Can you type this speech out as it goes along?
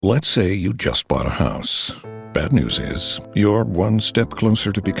Let's say you just bought a house. Bad news is, you're one step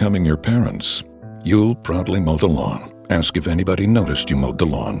closer to becoming your parents. You'll proudly mow the lawn, ask if anybody noticed you mowed the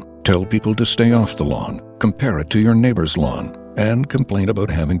lawn, tell people to stay off the lawn, compare it to your neighbor's lawn, and complain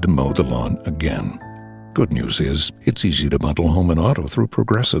about having to mow the lawn again. Good news is, it's easy to bundle home and auto through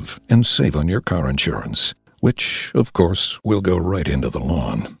Progressive and save on your car insurance, which, of course, will go right into the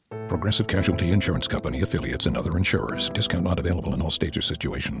lawn. Progressive Casualty Insurance Company, affiliates, and other insurers. Discount not available in all states or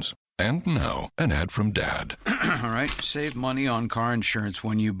situations. And now, an ad from Dad. All right, save money on car insurance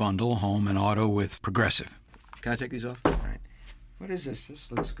when you bundle home and auto with Progressive. Can I take these off? All right. What is this?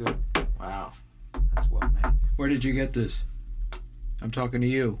 This looks good. Wow, that's well made. Where did you get this? I'm talking to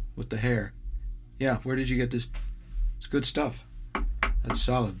you with the hair. Yeah, where did you get this? It's good stuff. That's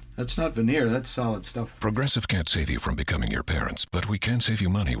solid. That's not veneer. That's solid stuff. Progressive can't save you from becoming your parents, but we can save you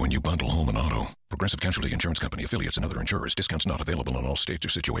money when you bundle home and auto. Progressive Casualty Insurance Company, affiliates, and other insurers. Discounts not available in all states or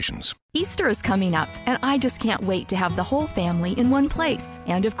situations. Easter is coming up, and I just can't wait to have the whole family in one place.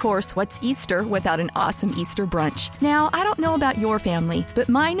 And of course, what's Easter without an awesome Easter brunch? Now, I don't know about your family, but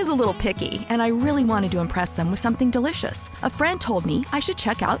mine is a little picky, and I really wanted to impress them with something delicious. A friend told me I should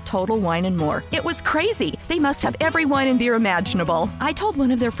check out Total Wine & More. It was crazy. They must have every wine and beer imaginable. I told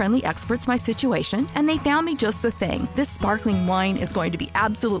one of their friendly experts my situation, and they found me just the thing. This sparkling wine is going to be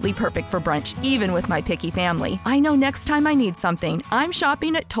absolutely perfect for brunch, even with my picky family. I know next time I need something, I'm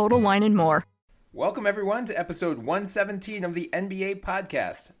shopping at Total Wine & More. Welcome, everyone, to episode 117 of the NBA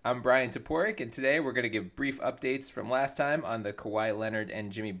podcast. I'm Brian Toporek, and today we're going to give brief updates from last time on the Kawhi Leonard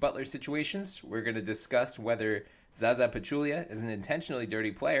and Jimmy Butler situations. We're going to discuss whether Zaza Pachulia is an intentionally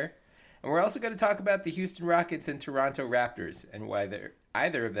dirty player, and we're also going to talk about the Houston Rockets and Toronto Raptors and why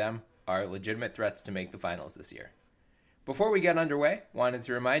either of them are legitimate threats to make the finals this year. Before we get underway, wanted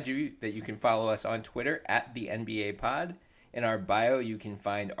to remind you that you can follow us on Twitter at the NBA Pod. In our bio, you can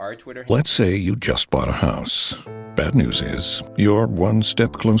find our Twitter handle. Let's say you just bought a house. Bad news is, you're one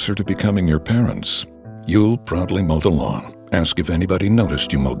step closer to becoming your parents. You'll proudly mow the lawn, ask if anybody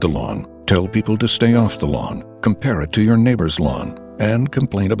noticed you mowed the lawn, tell people to stay off the lawn, compare it to your neighbor's lawn, and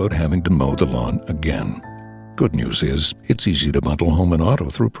complain about having to mow the lawn again. Good news is, it's easy to bundle home and auto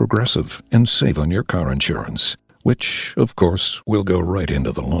through Progressive and save on your car insurance, which, of course, will go right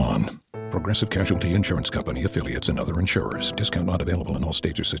into the lawn. Progressive Casualty Insurance Company, affiliates, and other insurers. Discount not available in all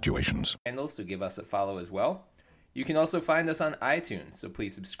states or situations. Handles, so give us a follow as well. You can also find us on iTunes, so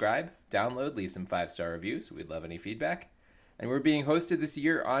please subscribe, download, leave some 5-star reviews. We'd love any feedback. And we're being hosted this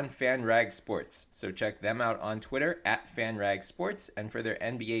year on FanRag Sports, so check them out on Twitter at FanRag Sports and for their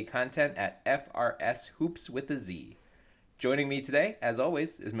NBA content at FRS Hoops with a Z. Joining me today, as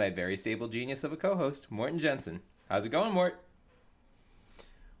always, is my very stable genius of a co-host, Morten Jensen. How's it going, Mort?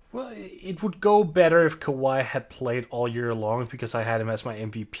 Well, it would go better if Kawhi had played all year long because I had him as my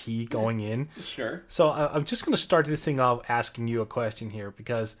MVP going in. Sure. So I'm just going to start this thing off asking you a question here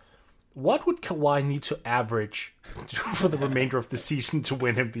because what would Kawhi need to average for the remainder of the season to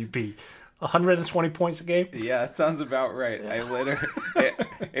win MVP? 120 points a game? Yeah, that sounds about right.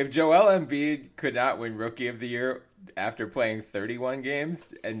 If Joel Embiid could not win Rookie of the Year after playing 31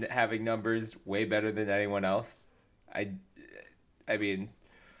 games and having numbers way better than anyone else, I mean,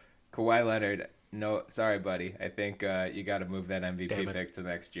 Kawhi Leonard, no, sorry, buddy. I think you got to move that MVP pick to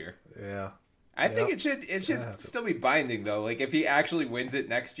next year. Yeah. I think it should still be binding, though. Like, if he actually wins it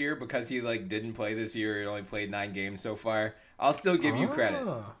next year because he, didn't play this year, he only played 9 games so far, I'll still give you credit.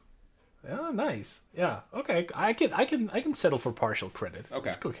 Yeah, nice. Yeah, okay. I can settle for partial credit. Okay.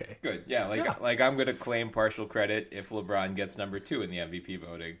 It's okay. Good. Yeah, I'm going to claim partial credit if LeBron gets number 2 in the MVP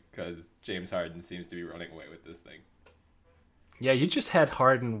voting because James Harden seems to be running away with this thing. Yeah, you just had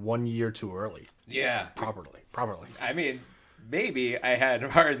Harden 1 year too early. Yeah. Properly. I mean, maybe I had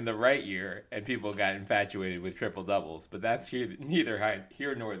Harden the right year and people got infatuated with triple doubles, but that's neither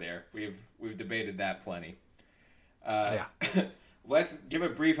here nor there. We've debated that plenty. Yeah. Let's give a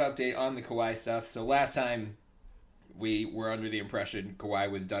brief update on the Kawhi stuff. So last time we were under the impression Kawhi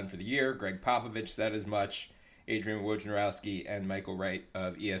was done for the year. Greg Popovich said as much. Adrian Wojnarowski and Michael Wright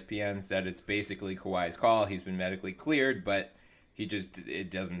of ESPN said it's basically Kawhi's call. He's been medically cleared, but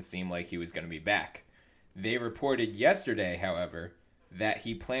it doesn't seem like he was going to be back. They reported yesterday, however, that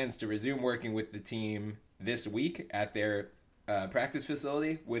he plans to resume working with the team this week at their practice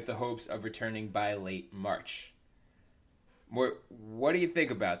facility with the hopes of returning by late March. What do you think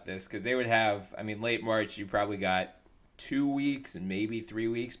about this? Because they would have, late March, you probably got 2 weeks and maybe 3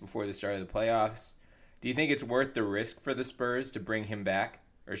 weeks before the start of the playoffs. Do you think it's worth the risk for the Spurs to bring him back?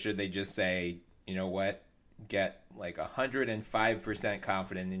 Or should they just say, you know what, get 105%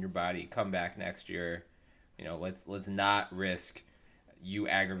 confident in your body, come back next year, let's not risk you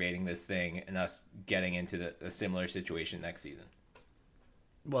aggravating this thing and us getting into a similar situation next season?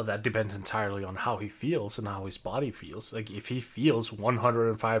 Well, that depends entirely on how he feels and how his body feels. Like, if he feels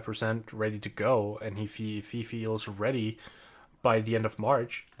 105% ready to go, and if he feels ready by the end of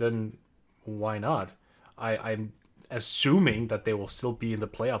March, then why not? I'm assuming that they will still be in the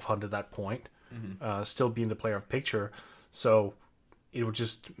playoff hunt at that point, still be in the playoff picture. So it would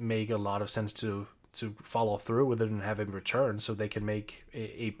just make a lot of sense to follow through with it and have him return so they can make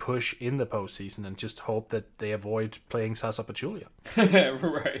a push in the postseason and just hope that they avoid playing Sasa Pachulia.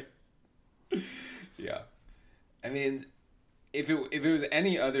 Right. Yeah. I mean, if it was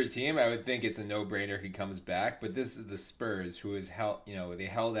any other team, I would think it's a no-brainer he comes back, but this is the Spurs who is they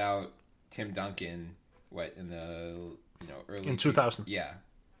held out Tim Duncan in the early in 2000. Yeah.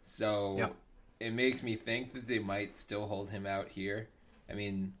 So it makes me think that they might still hold him out here. I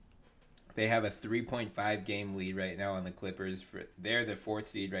mean, they have a 3.5 game lead right now on the Clippers. They're the 4th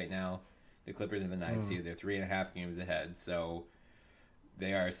seed right now. The Clippers are the 9th seed. They're 3.5 games ahead. So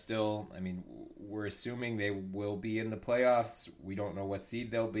they are still, I mean, we're assuming they will be in the playoffs. We don't know what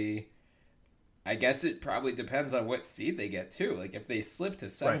seed they'll be. I guess it probably depends on what seed they get, too. Like, if they slip to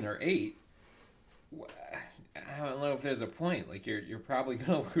 7 or 8, I don't know if there's a point. Like, you're probably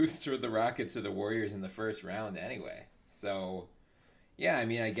going to lose to the Rockets or the Warriors in the first round anyway. So, yeah, I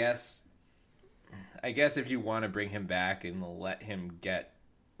mean, I guess if you want to bring him back and let him get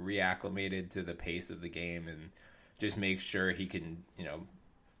reacclimated to the pace of the game and just make sure he can,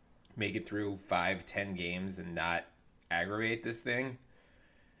 make it through 5-10 games and not aggravate this thing.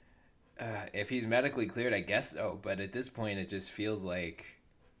 If he's medically cleared, I guess so. But at this point, it just feels like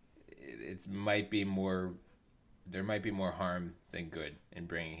there might be more harm than good in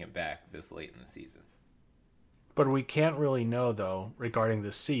bringing him back this late in the season. But we can't really know, though, regarding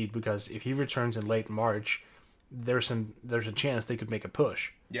the seed, because if he returns in late March, there's a chance they could make a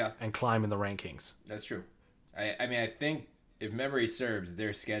push and climb in the rankings. That's true. I mean, I think, if memory serves,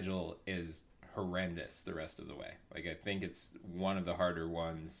 their schedule is horrendous the rest of the way. Like, I think it's one of the harder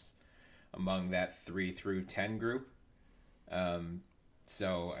ones among that 3 through 10 group.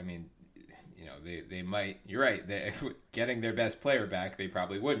 So, I mean, they might... You're right. Getting their best player back, they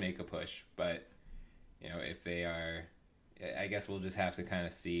probably would make a push, but... if they are, I guess we'll just have to kind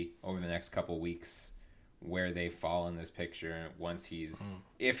of see over the next couple weeks where they fall in this picture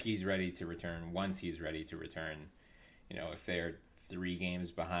if he's ready to return, once he's ready to return. If they're 3 games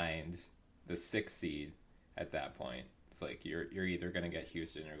behind the 6th seed at that point, it's like you're either going to get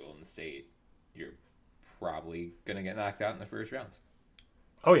Houston or Golden State. You're probably going to get knocked out in the first round.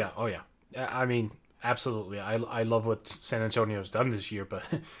 Oh yeah. I mean, absolutely. I love what San Antonio's done this year, but...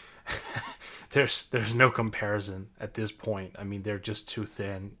 There's no comparison at this point. I mean, they're just too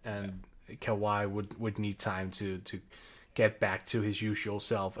thin, and Kawhi would need time to get back to his usual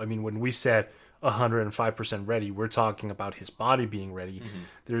self. I mean, when we said 105% ready, we're talking about his body being ready.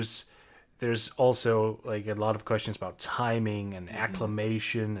 There's also like a lot of questions about timing and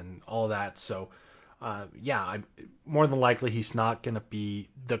acclimation and all that. So, more than likely he's not gonna be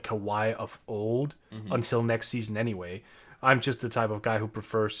the Kawhi of old until next season anyway. I'm just the type of guy who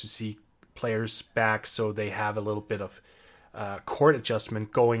prefers to see players back so they have a little bit of court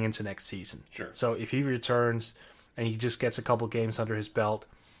adjustment going into next season. Sure. So if he returns and he just gets a couple games under his belt,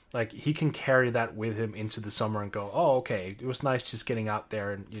 like, he can carry that with him into the summer and go, oh, okay, it was nice just getting out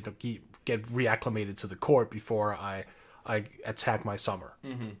there and get reacclimated to the court before I attack my summer.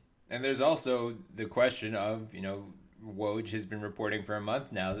 And there's also the question of, Woj has been reporting for a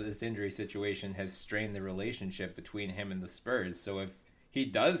month now that this injury situation has strained the relationship between him and the Spurs. So if he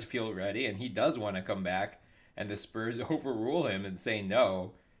does feel ready and he does want to come back and the Spurs overrule him and say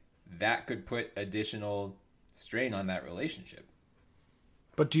no, that could put additional strain on that relationship.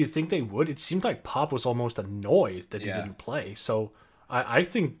 But do you think they would? It seemed like Pop was almost annoyed that he didn't play. So I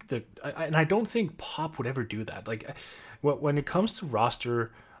think that, and I don't think Pop would ever do that. Like, when it comes to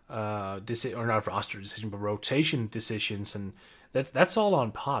rotation decisions, and that's all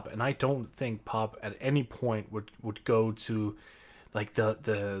on Pop. And I don't think Pop at any point would go to like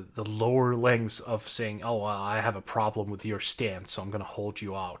the lower lengths of saying, oh, I have a problem with your stance, so I'm going to hold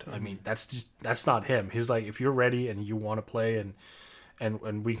you out. I mean, that's not him. He's like, if you're ready and you want to play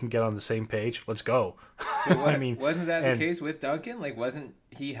and we can get on the same page, let's go. I mean, wasn't that the case with Duncan? Like, wasn't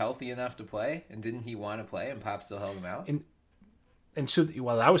he healthy enough to play, and didn't he want to play, and Pop still held him out?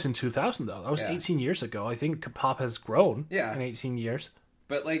 Well, that was in 2000 though. That was 18 years ago. I think Pop has grown in 18 years.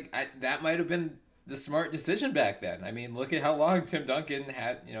 But like that might have been the smart decision back then. I mean, look at how long Tim Duncan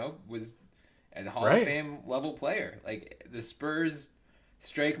had, was a Hall of Fame level player. Like, the Spurs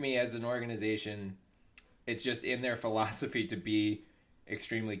strike me as an organization, it's just in their philosophy to be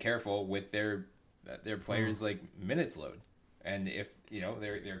extremely careful with their players like minutes load, and if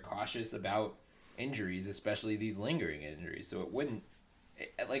they're cautious about injuries, especially these lingering injuries. So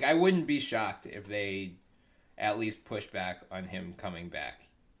I wouldn't be shocked if they at least push back on him coming back.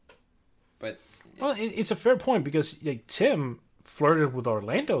 But well, it's a fair point because Tim flirted with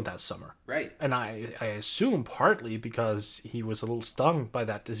Orlando that summer, right? And I assume partly because he was a little stung by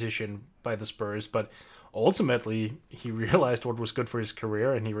that decision by the Spurs, but ultimately he realized what was good for his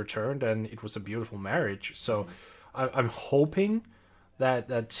career and he returned, and it was a beautiful marriage. So I'm hoping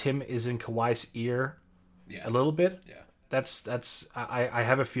that Tim is in Kawhi's ear a little bit. Yeah. That's I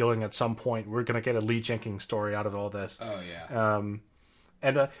have a feeling at some point we're gonna get a Lee Jenkins story out of all this. Oh yeah.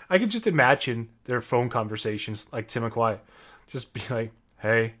 And I can just imagine their phone conversations, like Tim and Kawhi, just be like,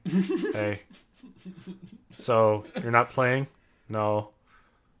 "Hey, hey, so you're not playing? No,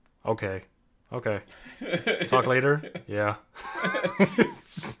 okay, talk later. Yeah."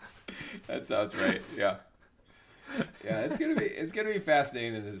 That sounds right. Yeah. Yeah, it's gonna be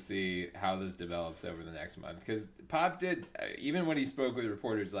fascinating to see how this develops over the next month. Because Pop did, even when he spoke with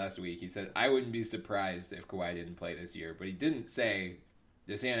reporters last week, he said, "I wouldn't be surprised if Kawhi didn't play this year," but he didn't say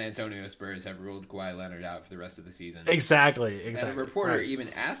the San Antonio Spurs have ruled Kawhi Leonard out for the rest of the season. Exactly. And a reporter even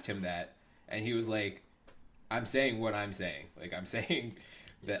asked him that, and he was like, "I'm saying what I'm saying. Like, I'm saying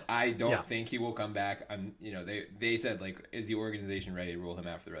that I don't think he will come back. They said, like, is the organization ready to rule him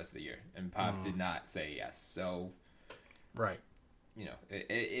out for the rest of the year?" And Pop did not say yes. So, right.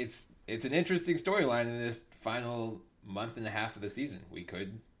 It's an interesting storyline in this final month and a half of the season. We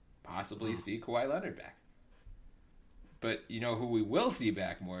could possibly see Kawhi Leonard back. But who we will see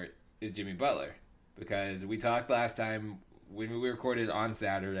back more is Jimmy Butler, because we talked last time when we recorded on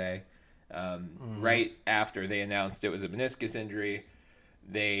Saturday, right after they announced it was a meniscus injury.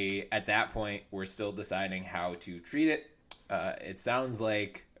 They, at that point, were still deciding how to treat it. It sounds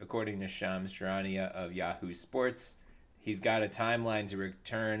like, according to Shams Charania of Yahoo Sports, he's got a timeline to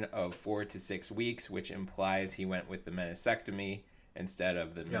return of 4 to 6 weeks, which implies he went with the meniscectomy instead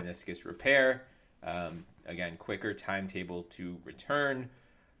of the meniscus repair. Again, quicker timetable to return.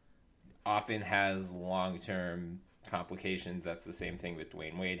 Often has long-term complications. That's the same thing that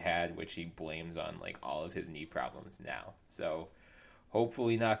Dwayne Wade had, which he blames on like all of his knee problems now. So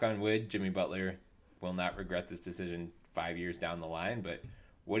hopefully, knock on wood, Jimmy Butler will not regret this decision 5 years down the line. But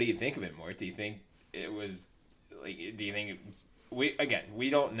what do you think of it, Mort? Do you think it was like? Do you think we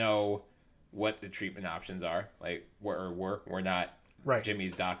don't know what the treatment options are? Like, we're not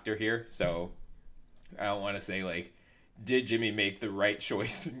Jimmy's doctor here, so I don't want to say like, did Jimmy make the right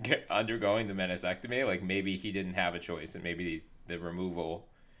choice undergoing the meniscectomy? Like, maybe he didn't have a choice, and maybe the removal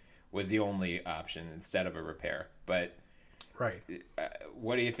was the only option instead of a repair. But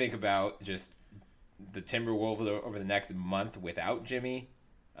what do you think about just the Timberwolves over the next month without Jimmy?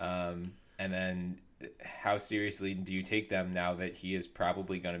 And then how seriously do you take them now that he is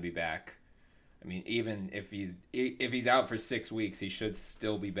probably going to be back? I mean, even if he's out for 6 weeks, he should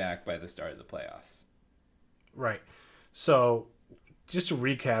still be back by the start of the playoffs. Right. So, just to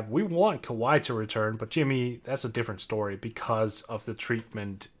recap, we want Kawhi to return, but Jimmy, that's a different story because of the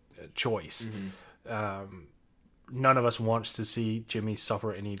treatment choice. None of us wants to see Jimmy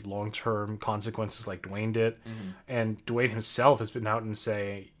suffer any long-term consequences like Dwayne did. And Dwayne himself has been out and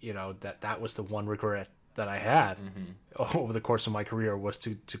say, that was the one regret that I had over the course of my career was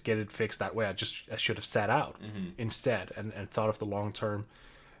to get it fixed that way. I should have sat out instead and thought of the long term.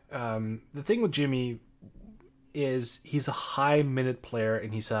 The thing with Jimmy is he's a high minute player,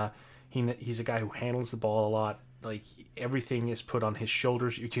 and he's a guy who handles the ball a lot. Like, everything is put on his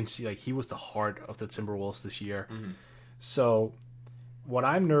shoulders. You can see, like, he was the heart of the Timberwolves this year. So what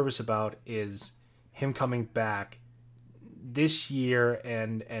I'm nervous about is him coming back this year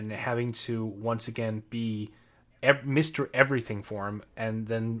and having to once again be Mr. Everything for him, and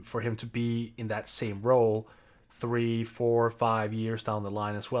then for him to be in that same role 3, 4, 5 years down the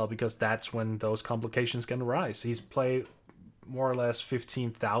line as well, because that's when those complications can arise. He's played more or less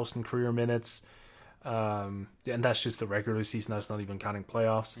 15,000 career minutes, and that's just the regular season. That's not even counting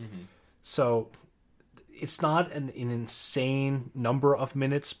playoffs. So it's not an insane number of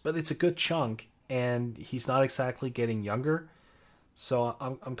minutes, but it's a good chunk, and he's not exactly getting younger. So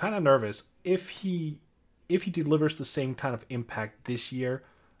I'm kind of nervous. If he delivers the same kind of impact this year,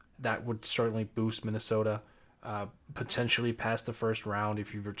 that would certainly boost Minnesota. Potentially past the first round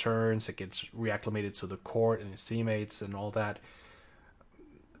if he returns, it gets reacclimated to the court and his teammates and all that.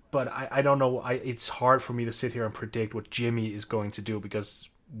 But I don't know. It's hard for me to sit here and predict what Jimmy is going to do because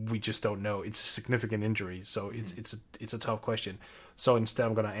we just don't know. It's a significant injury, so it's a tough question. So instead,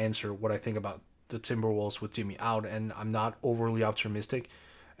 I'm going to answer what I think about the Timberwolves with Jimmy out, and I'm not overly optimistic.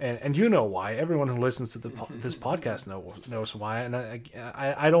 And you know why. Everyone who listens to this podcast knows why. And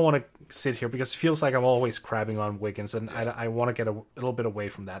I don't want to sit here because it feels like I'm always crabbing on Wiggins, and I want to get a little bit away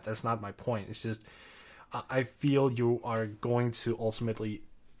from that. That's not my point. It's just I feel you are going to ultimately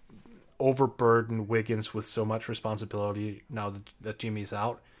overburden Wiggins with so much responsibility now that Jimmy's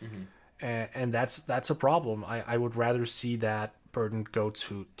out. And that's a problem. I would rather see that burden go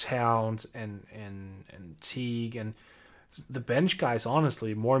to Towns and Teague and the bench guys.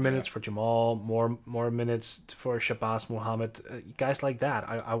 Honestly, more minutes for Jamal, more minutes for Shabazz Muhammad, guys like that.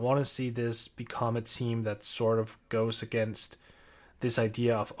 I want to see this become a team that sort of goes against this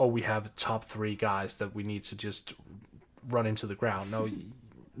idea of, oh, we have top 3 guys that we need to just run into the ground. No,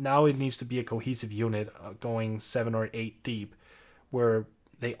 now it needs to be a cohesive unit going 7 or 8 deep, where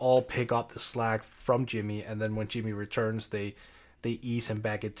they all pick up the slack from Jimmy, and then when Jimmy returns, they ease him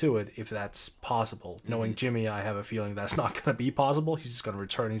back into it if that's possible. Knowing Jimmy, I have a feeling that's not going to be possible. He's just going to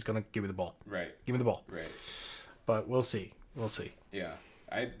return. He's going to give me the ball. Right. Give me the ball. Right. But we'll see. We'll see. Yeah.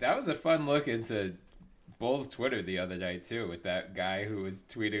 That was a fun look into Bulls Twitter the other night, too, with that guy who was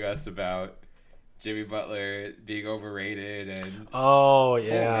tweeting us about Jimmy Butler being overrated. And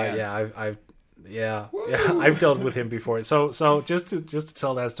I've dealt with him before. So just to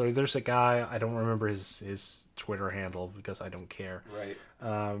tell that story, there's a guy, I don't remember his Twitter handle because I don't care. Right.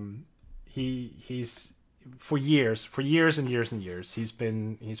 He's for years and years he's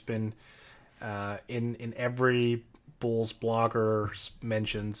been in every Bulls blogger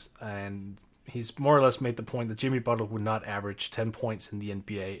mentions, and he's more or less made the point that Jimmy Butler would not average 10 points in the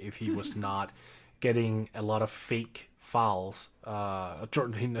NBA if he was not getting a lot of fake fouls,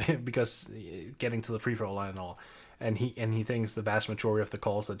 because getting to the free throw line and all, and he thinks the vast majority of the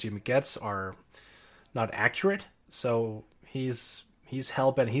calls that Jimmy gets are not accurate. So he's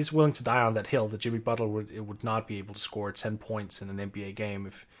hell-bent. He's willing to die on that hill that Jimmy Butler would not be able to score 10 points in an NBA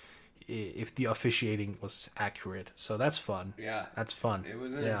game if the officiating was accurate. So that's fun. Yeah, that's fun. It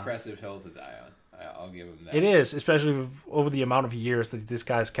was an impressive hill to die on. I'll give him that. It is, especially over the amount of years that this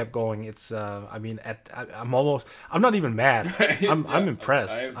guy's kept going. It's, I'm not even mad. I'm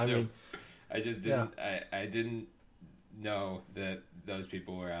impressed. I just didn't. I didn't know that those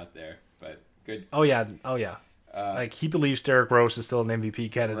people were out there. But good. Oh yeah. Like, he believes Derrick Rose is still an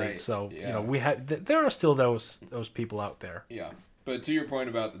MVP candidate. Right, so we have. There are still those people out there. Yeah, but to your point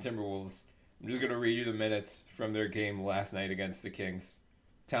about the Timberwolves, I'm just gonna read you the minutes from their game last night against the Kings.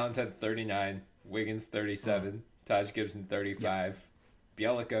 Towns had 39. Wiggins 37, Taj Gibson 35,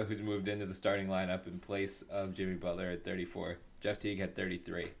 Bjelica, who's moved into the starting lineup in place of Jimmy Butler, at 34. Jeff Teague had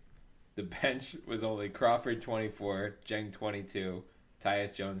 33. The bench was only Crawford 24, Jeng 22,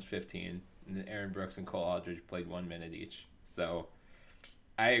 Tyus Jones 15, and then Aaron Brooks and Cole Aldridge played 1 minute each. So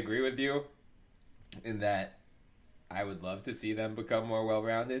I agree with you in that I would love to see them become more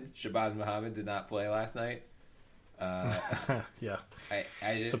well-rounded. Shabazz Muhammad did not play last night. Yeah.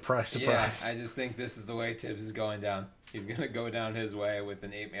 Surprise. Yeah, I just think this is the way Tibbs is going down. He's going to go down his way with an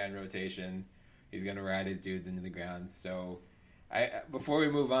 8-man rotation. He's going to ride his dudes into the ground. So, before we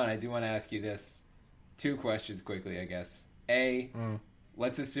move on, I do want to ask you this. 2 questions quickly, I guess.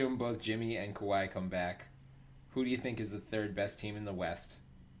 Let's assume both Jimmy and Kawhi come back. Who do you think is the 3rd best team in the West?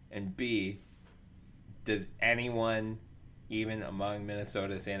 And B, does anyone, even among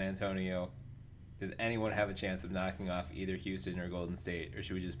Minnesota, San Antonio, does anyone have a chance of knocking off either Houston or Golden State, or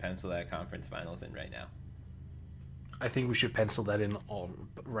should we just pencil that conference finals in right now? I think we should pencil that in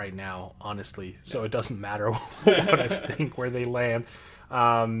right now, honestly, so it doesn't matter what I think where they land.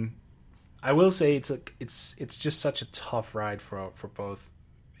 I will say it's just such a tough ride for both,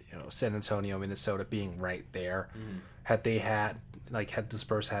 San Antonio, Minnesota being right there. Had the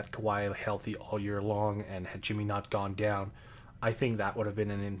Spurs had Kawhi healthy all year long, and had Jimmy not gone down, I think that would have been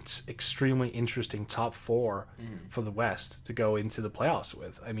an extremely interesting top 4 for the West to go into the playoffs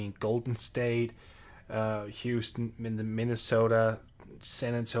with. I mean, Golden State, Houston, Minnesota,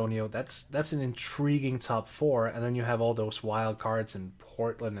 San Antonio. That's an intriguing top 4, and then you have all those wild cards in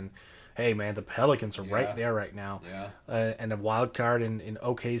Portland, and hey, man, the Pelicans are right there right now. Yeah, and a wild card in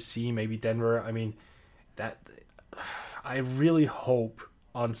OKC, maybe Denver. I mean, I really hope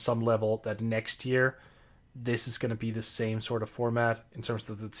on some level that next year this is going to be the same sort of format in terms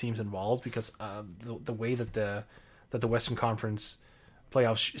of the teams involved, because the way that the Western Conference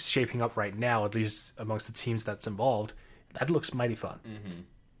playoffs is shaping up right now, at least amongst the teams that's involved, that looks mighty fun.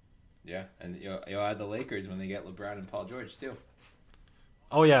 Yeah, and you'll add the Lakers when they get LeBron and Paul George too.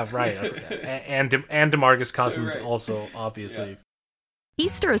 Oh yeah, right. and DeMarcus Cousins also, obviously.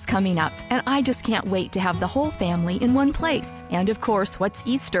 Easter is coming up, and I just can't wait to have the whole family in one place. And of course, what's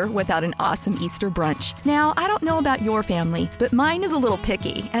Easter without an awesome Easter brunch? Now, I don't know about your family, but mine is a little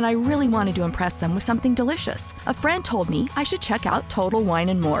picky, and I really wanted to impress them with something delicious. A friend told me I should check out Total Wine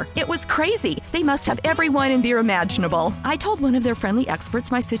and More. It was crazy. They must have every wine and beer imaginable. I told one of their friendly experts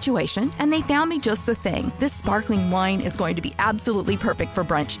my situation, and they found me just the thing. This sparkling wine is going to be absolutely perfect for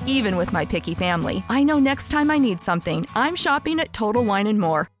brunch, even with my picky family. I know next time I need something, I'm shopping at Total Wine and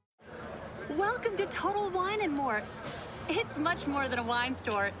More. Welcome to Total Wine and More. It's much more than a wine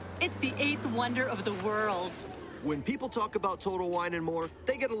store. It's the eighth wonder of the world. When people talk about Total Wine and More,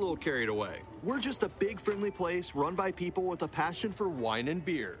 they get a little carried away. We're just a big, friendly place run by people with a passion for wine and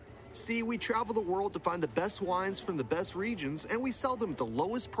beer. See, we travel the world to find the best wines from the best regions, and we sell them at the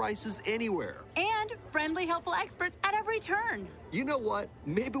lowest prices anywhere. And friendly, helpful experts at every turn. You know what?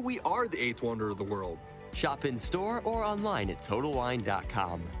 Maybe we are the eighth wonder of the world. Shop in store or online at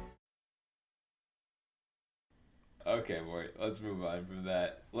TotalWine.com. Okay, boy, let's move on from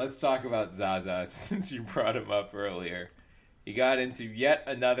that. Let's talk about Zaza since you brought him up earlier. He got into yet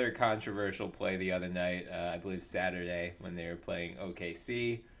another controversial play the other night, I believe Saturday, when they were playing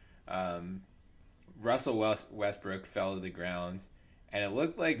OKC. Russell Westbrook fell to the ground, and it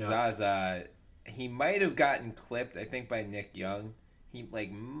looked like Zaza, he might have gotten clipped, I think, by Nick Young. He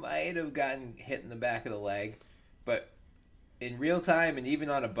might have gotten hit in the back of the leg, but in real time and even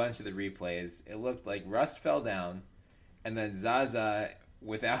on a bunch of the replays, it looked like Russ fell down, and then Zaza,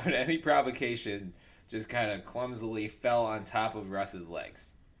 without any provocation, just kind of clumsily fell on top of Russ's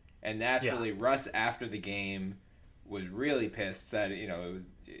legs. And naturally, Russ, after the game, was really pissed, said,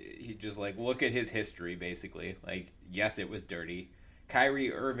 he just, look at his history, basically. Yes, it was dirty.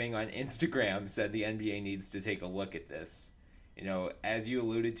 Kyrie Irving on Instagram said the NBA needs to take a look at this. As you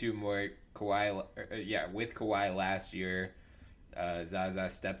alluded to more, with Kawhi last year, Zaza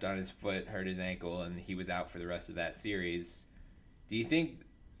stepped on his foot, hurt his ankle, and he was out for the rest of that series. Do you think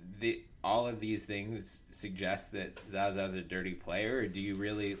all of these things suggest that Zaza's a dirty player, or do you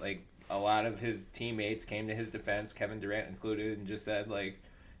really, a lot of his teammates came to his defense, Kevin Durant included, and just said,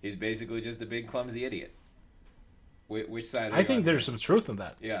 he's basically just a big, clumsy idiot? Which side? I think there's some truth in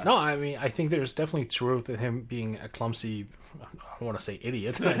that. Yeah. No, I mean, I think there's definitely truth in him being a clumsy. I don't want to say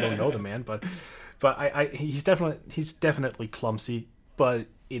idiot. I don't know the man, but he's definitely clumsy. But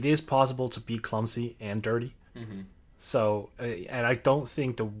it is possible to be clumsy and dirty. Mm-hmm. So, and I don't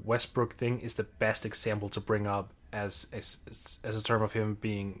think the Westbrook thing is the best example to bring up as a term of him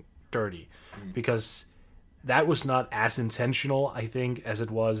being dirty, because that was not as intentional, I think, as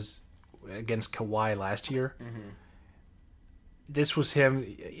it was against Kawhi last year. Mm-hmm. This was him.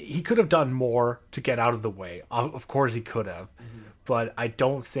 He could have done more to get out of the way. Of course he could have. Mm-hmm. But I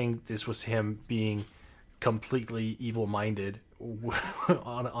don't think this was him being completely evil-minded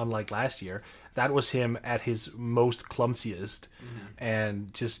unlike last year. That was him at his most clumsiest. Mm-hmm.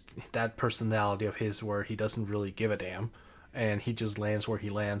 And just that personality of his where he doesn't really give a damn. And he just lands where he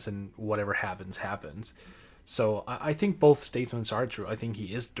lands, and whatever happens, happens. So I think both statements are true. I think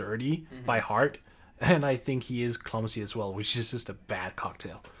he is dirty by heart. And I think he is clumsy as well, which is just a bad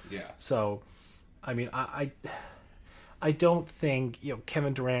cocktail. Yeah. So, I mean, I don't think,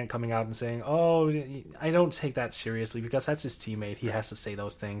 Kevin Durant coming out and saying, "Oh, I don't take that seriously," because that's his teammate. He has to say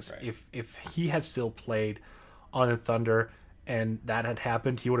those things. Right. If he had still played on the Thunder and that had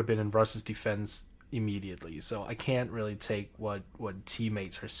happened, he would have been in Russ's defense immediately. So I can't really take what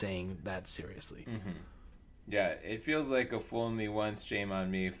teammates are saying that seriously. Mm-hmm. Yeah, it feels like a fool me once, shame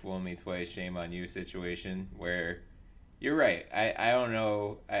on me, fool me twice, shame on you situation where you're right. I don't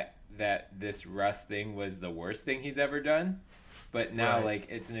know that this Russ thing was the worst thing he's ever done, but now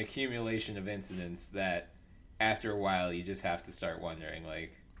it's an accumulation of incidents that after a while you just have to start wondering,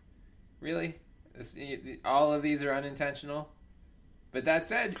 really? All of these are unintentional? But that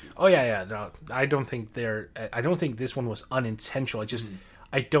said... Oh, yeah, no, I don't think this one was unintentional.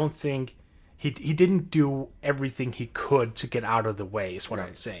 I don't think... He didn't do everything he could to get out of the way, is what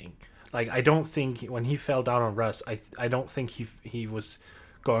I'm saying. I don't think when he fell down on Russ, I don't think he was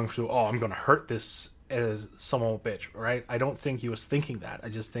going through, I'm going to hurt this as some bitch, right? I don't think he was thinking that. I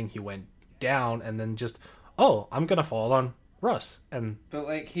just think he went down and then just, I'm going to fall on Russ. And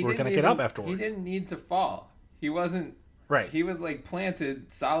we're going to get up afterwards. He didn't need to fall. He wasn't... Right. He was,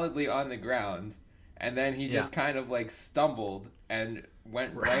 planted solidly on the ground, and then he just kind of, stumbled and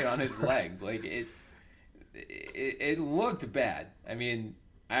went right on his legs. It looked bad. I mean,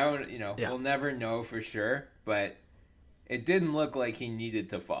 I don't, we'll never know for sure, but it didn't look like he needed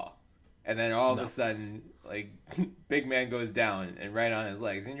to fall. And then all of a sudden, like, big man goes down and right on his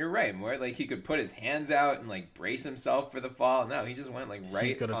legs. And you're right, more like he could put his hands out and like brace himself for the fall. No, he just went like right.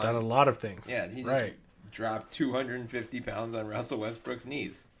 He could have done a lot of things. Yeah, he just dropped 250 pounds on Russell Westbrook's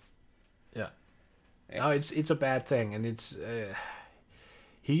knees. Yeah. No, it's a bad thing, and it's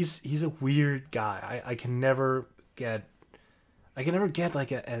he's a weird guy. I can never get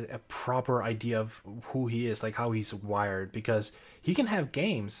like a proper idea of who he is, like how he's wired, because he can have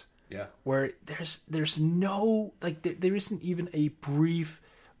games where there's no like there isn't even a brief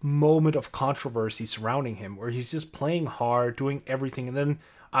moment of controversy surrounding him, where he's just playing hard, doing everything, and then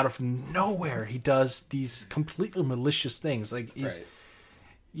out of nowhere he does these completely malicious things. Like he's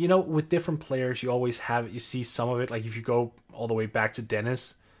you know, with different players, you see some of it. Like if you go all the way back to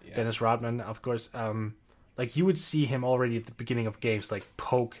Dennis Rodman, of course, like you would see him already at the beginning of games, like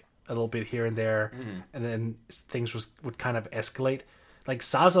poke a little bit here and there, and then things would kind of escalate. Like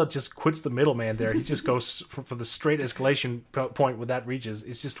Zaza just quits the middleman there. He just goes for the straight escalation point where that reaches.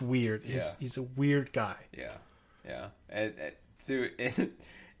 It's just weird. He's a weird guy. Yeah. And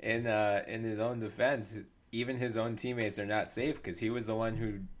in his own defense, even his own teammates are not safe, because he was the one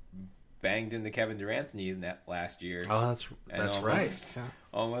who banged into Kevin Durant's knee in that last year. Oh, that's right.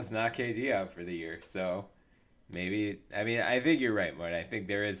 Almost knocked KD out for the year. So maybe, I mean, I think you're right, Mort. I think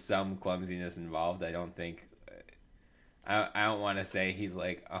there is some clumsiness involved. I don't think, I don't want to say he's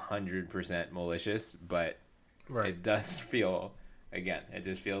like 100% malicious, but it does feel, again, it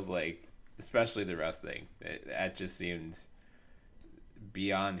just feels like, especially the Russ thing, that just seemed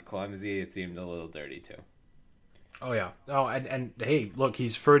beyond clumsy. It seemed a little dirty too. Oh yeah. Oh, and hey, look,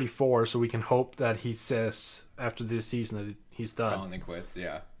 he's 34, so we can hope that he says after this season that he's done. Calling it quits.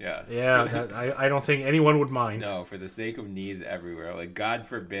 Yeah. I don't think anyone would mind. No, for the sake of knees everywhere. Like, God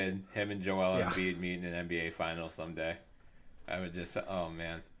forbid him and Joel Embiid meet in an NBA final someday. I would just, oh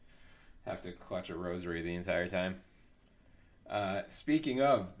man, have to clutch a rosary the entire time. Speaking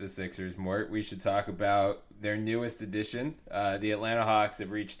of the Sixers, Mort, we should talk about their newest addition. The Atlanta Hawks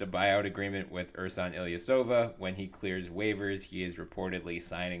have reached a buyout agreement with Ersan Ilyasova. When he clears waivers, he is reportedly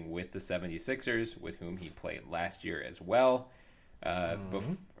signing with the 76ers, with whom he played last year as well.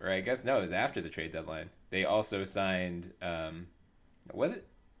 Or I guess, no, it was after the trade deadline. They also signed, was it?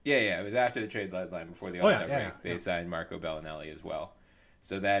 Yeah, it was after the trade deadline, before the All-Star break. They signed Marco Bellinelli as well.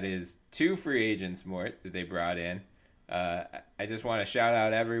 So that is 2 free agents, Mort, that they brought in. I just want to shout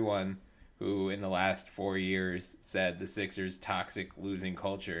out everyone who in the last 4 years said the Sixers' toxic losing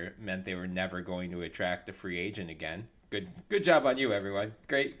culture meant they were never going to attract a free agent again. Good job on you, everyone.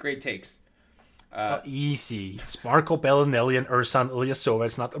 Great takes. Easy. It's Marco Bellinelli and Ersan Ilyasova.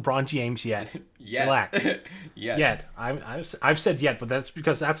 It's not LeBron James yet. Relax. Yet. I've said yet, but that's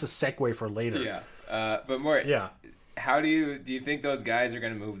because that's a segue for later. Yeah. But more. Yeah. How do you think those guys are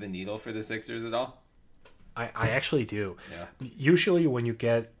going to move the needle for the Sixers at all? I actually do. Yeah. Usually when you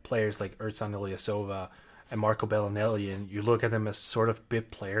get players like Ersan Ilyasova and Marco Bellinelli, and you look at them as sort of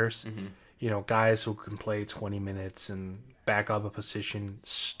bit players, you know, guys who can play 20 minutes and back up a position,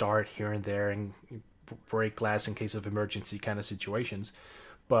 start here and there, and break glass in case of emergency kind of situations.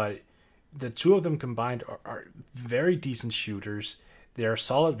 But the two of them combined are very decent shooters. They're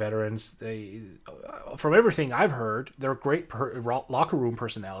solid veterans. They, from everything I've heard, they're great locker room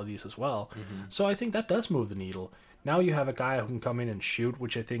personalities as well. So I think that does move the needle. Now you have a guy who can come in and shoot,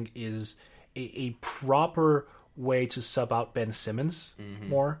 which I think is a proper way to sub out Ben Simmons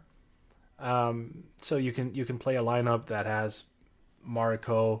more. So you can play a lineup that has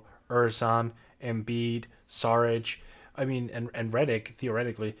Marco, Ersan, Embiid, Saric, I mean, and Redick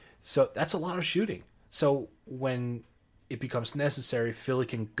theoretically. So that's a lot of shooting. So when it becomes necessary, Philly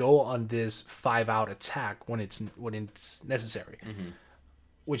can go on this 5-out attack when it's necessary,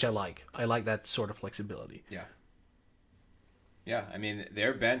 which I like. I like that sort of flexibility. Yeah. I mean,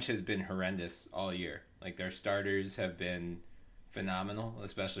 their bench has been horrendous all year. Like, their starters have been phenomenal,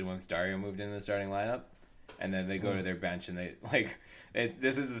 especially once Dario moved into the starting lineup. And then they go to their bench and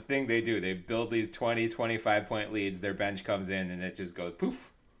this is the thing they do. They build these 20, 25-point leads. Their bench comes in and it just goes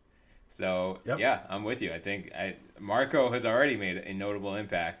poof. So, yeah, I'm with you. I think Marco has already made a notable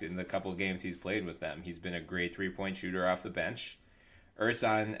impact in the couple of games he's played with them. He's been a great three-point shooter off the bench.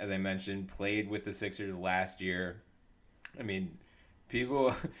 Ersan, as I mentioned, played with the Sixers last year. I mean,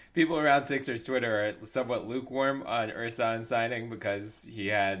 people around Sixers Twitter are somewhat lukewarm on Ersan signing because he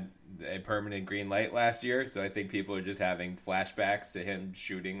had a permanent green light last year. So I think people are just having flashbacks to him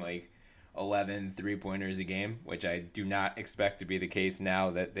shooting like 11 three-pointers a game, which I do not expect to be the case now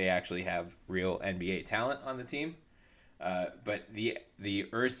that they actually have real NBA talent on the team. But the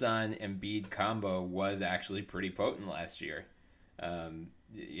Ersan Embiid combo was actually pretty potent last year.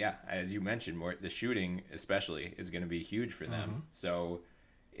 yeah, as you mentioned, more the shooting especially is going to be huge for them. So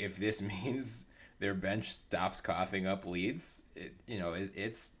if this means their bench stops coughing up leads,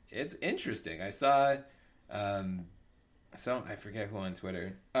 it's interesting. I saw, I forget who on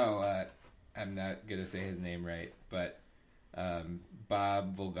Twitter. I'm not gonna say his name right, but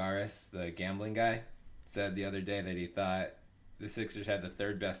Bob Vulgaris, the gambling guy, said the other day that he thought the Sixers had the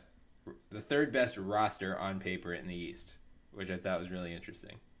third best roster on paper in the East, which I thought was really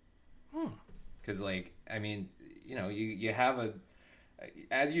interesting. Because, you have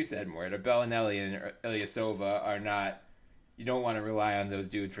as you said, Mort, Bellinelli and Ilyasova are not, you don't want to rely on those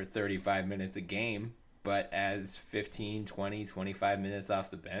dudes for 35 minutes a game, but as 15, 20, 25 minutes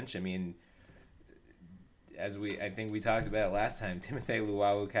off the bench, I mean, I think we talked about it last time, Timothy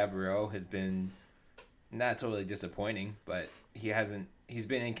Luwawu-Cabarrot has been not totally disappointing, but he's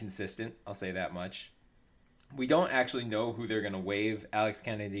been inconsistent, I'll say that much. We don't actually know who they're going to waive. Alex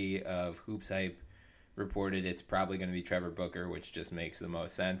Kennedy of Hoops Hype reported it's probably going to be Trevor Booker, which just makes the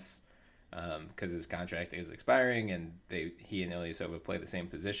most sense because his contract is expiring and he and Ilyasova play the same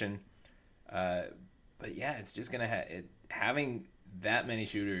position. But yeah, it's just going to having that many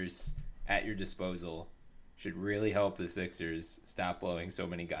shooters at your disposal should really help the Sixers stop blowing so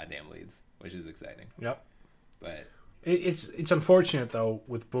many goddamn leads, which is exciting. Yep. But it's unfortunate though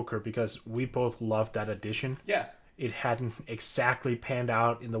with Booker because we both loved that addition. Yeah. It hadn't exactly panned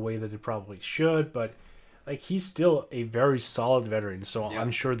out in the way that it probably should, but he's still a very solid veteran, so I'm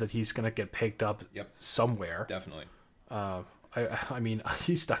sure that he's going to get picked up somewhere. Definitely. I mean,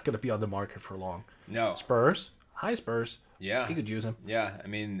 he's not going to be on the market for long. No. Spurs. Hi, Spurs. Yeah. He could use him. Yeah. I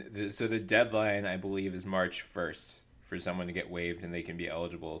mean, so the deadline, I believe, is March 1st for someone to get waived and they can be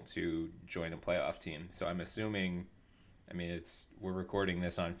eligible to join a playoff team. So I'm assuming, we're recording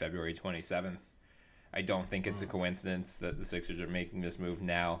this on February 27th. I don't think it's a coincidence that the Sixers are making this move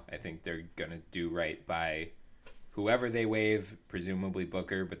now. I think they're going to do right by whoever they waive, presumably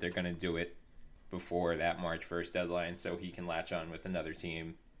Booker, but they're going to do it before that March 1st deadline so he can latch on with another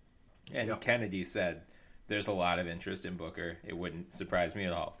team. And Kennedy said there's a lot of interest in Booker. It wouldn't surprise me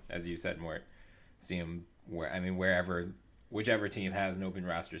at all, as you said, Mort. See him whichever team has an open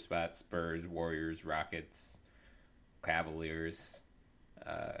roster spot, Spurs, Warriors, Rockets, Cavaliers.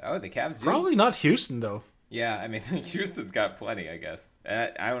 The Cavs do. Probably not Houston, though. Yeah, Houston's got plenty, I guess.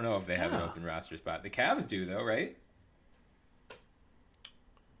 I don't know if they have an open roster spot. The Cavs do, though, right?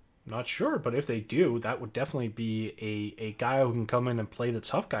 Not sure, but if they do, that would definitely be a guy who can come in and play the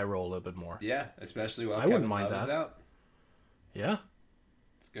tough guy role a little bit more. Yeah, especially while Kevin Kevin mind Love is that. out. Yeah.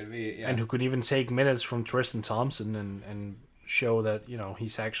 It's going to be, And who could even take minutes from Tristan Thompson and show that,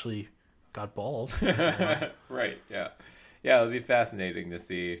 he's actually got balls. Right, yeah. Yeah, it'll be fascinating to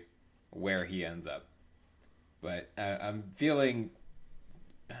see where he ends up. But I'm feeling...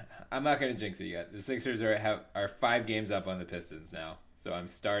 I'm not going to jinx it yet. The Sixers are 5 games up on the Pistons now. So I'm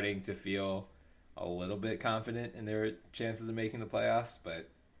starting to feel a little bit confident in their chances of making the playoffs. But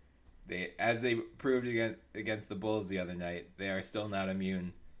as they proved against the Bulls the other night, they are still not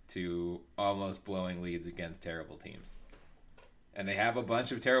immune to almost blowing leads against terrible teams. And they have a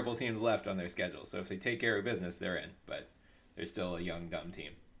bunch of terrible teams left on their schedule. So if they take care of business, they're in. But they're still a young, dumb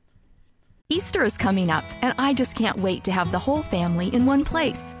team. Easter is coming up, and I just can't wait to have the whole family in one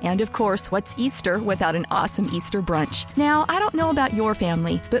place. And of course, what's Easter without an awesome Easter brunch? Now, I don't know about your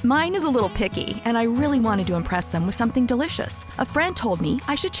family, but mine is a little picky, and I really wanted to impress them with something delicious. A friend told me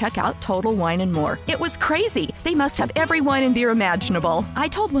I should check out Total Wine & More. It was crazy. They must have every wine and beer imaginable. I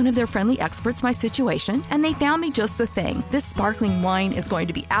told one of their friendly experts my situation, and they found me just the thing. This sparkling wine is going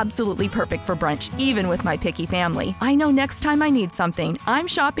to be absolutely perfect for brunch, even with my picky family. I know next time I need something, I'm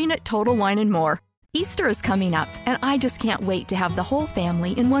shopping at Total Wine & More. Easter is coming up, and I just can't wait to have the whole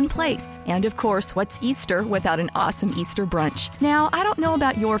family in one place. And of course, what's Easter without an awesome Easter brunch? Now, I don't know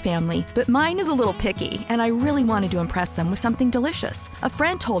about your family, but mine is a little picky, and I really wanted to impress them with something delicious. A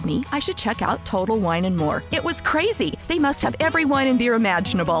friend told me I should check out Total Wine & More. It was crazy. They must have every wine and beer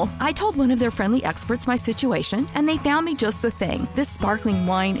imaginable. I told one of their friendly experts my situation, and they found me just the thing. This sparkling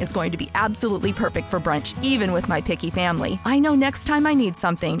wine is going to be absolutely perfect for brunch, even with my picky family. I know next time I need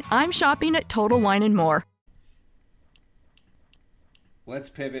something, I'm shopping at Total Wine & More. Let's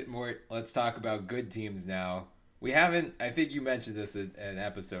pivot more. Let's talk about good teams now. We haven't, I think you mentioned this an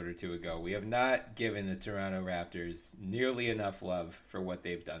episode or two ago, we have not given the Toronto Raptors nearly enough love for what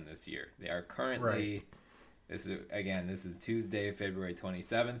they've done this year. They are currently, this is Tuesday, February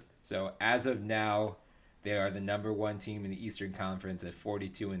 27th. So as of now, they are the number 1 team in the Eastern Conference at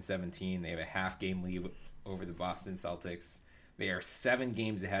 42-17. They have a half-game lead over the Boston Celtics. They are 7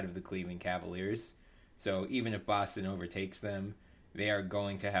 games ahead of the Cleveland Cavaliers. So even if Boston overtakes them, they are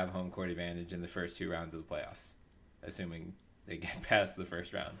going to have home court advantage in the first 2 rounds of the playoffs, assuming they get past the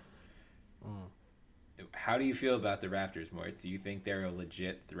first round. How do you feel about the Raptors, Mort? Do you think they're a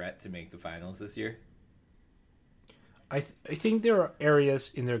legit threat to make the finals this year? I think there are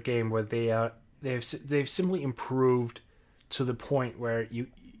areas in their game where they've simply improved to the point where you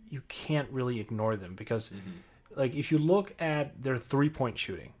can't really ignore them, because like if you look at their 3-point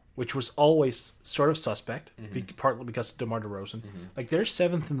shooting, which was always sort of suspect, partly because of DeMar DeRozan, like they're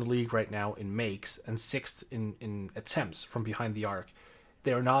 7th in the league right now in makes and 6th in attempts from behind the arc.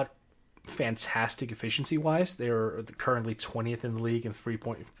 They're not fantastic efficiency wise. They're currently 20th in the league in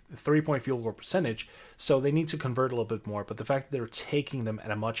 3-point field goal percentage, so they need to convert a little bit more. But the fact that they're taking them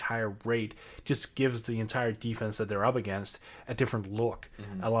at a much higher rate just gives the entire defense that they're up against a different look,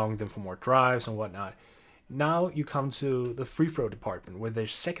 allowing them for more drives and whatnot. Now you come to the free throw department, where they're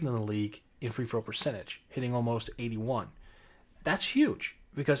 2nd in the league in free throw percentage, hitting almost 81. That's huge,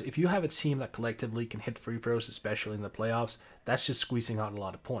 because if you have a team that collectively can hit free throws, especially in the playoffs, that's just squeezing out a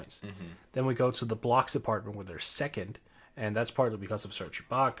lot of points. Then we go to the blocks department, where they're 2nd, and that's partly because of Serge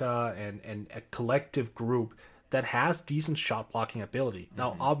Ibaka and a collective group that has decent shot blocking ability.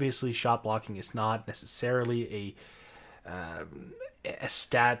 Now, obviously, shot blocking is not necessarily a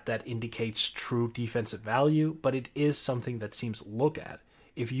stat that indicates true defensive value, but it is something that teams look at.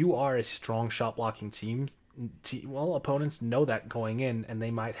 If you are a strong shot blocking team, well, opponents know that going in, and they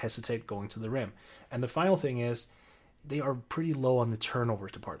might hesitate going to the rim. And the final thing is, they are pretty low on the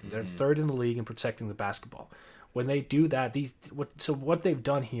turnovers department. They're 3rd in the league in protecting the basketball. When they do that, what they've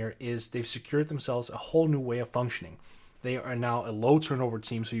done here is they've secured themselves a whole new way of functioning. They are now a low turnover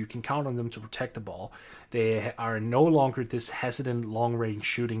team, so you can count on them to protect the ball. They are no longer this hesitant long range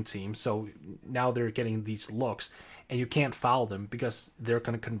shooting team, so now they're getting these looks, and you can't foul them because they're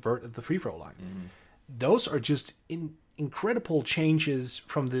going to convert at the free throw line. Those are just incredible changes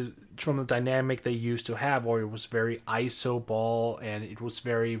from the dynamic they used to have, where it was very ISO ball and it was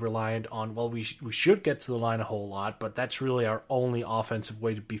very reliant on, well, we should get to the line a whole lot, but that's really our only offensive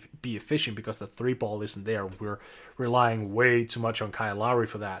way to be efficient, because the 3 ball isn't there. We're relying way too much on Kyle Lowry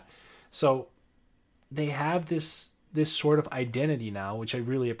for that. So they have this sort of identity now, which I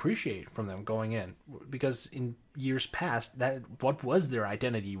really appreciate from them going in, because in years past, what was their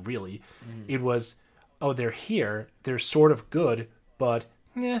identity really? It was, oh, they're here, they're sort of good, but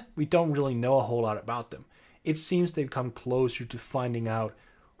we don't really know a whole lot about them. It seems they've come closer to finding out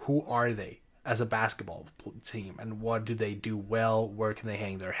who are they as a basketball team, and what do they do well, where can they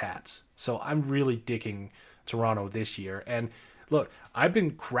hang their hats. So I'm really digging Toronto this year. And look, I've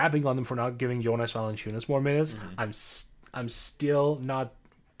been crapping on them for not giving Jonas Valanciunas more minutes. I'm still not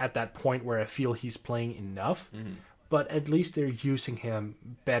at that point where I feel he's playing enough, but at least they're using him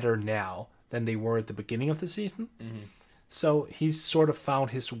better now than they were at the beginning of the season. So he's sort of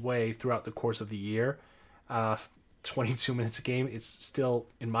found his way throughout the course of the year. 22 minutes a game is still,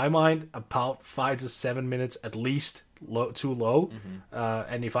 in my mind, about 5 to 7 minutes at least too low.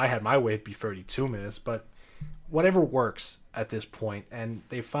 And if I had my way, it'd be 32 minutes. But whatever works at this point. And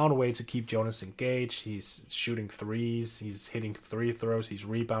they found a way to keep Jonas engaged. He's shooting threes. He's hitting free throws. He's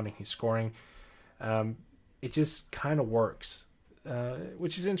rebounding. He's scoring. It just kind of works,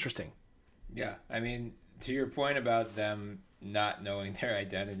 which is interesting. Yeah, I mean, to your point about them not knowing their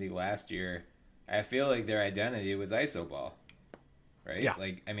identity last year, I feel like their identity was iso ball, right? Yeah.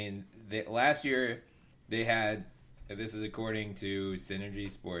 Like, I mean, last year they had, this is according to Synergy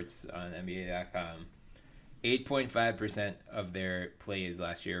Sports on NBA.com, 8.5% of their plays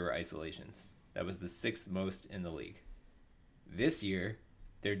last year were isolations. That was the 6th most in the league. This year,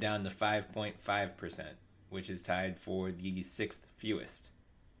 they're down to 5.5%, which is tied for the 6th fewest.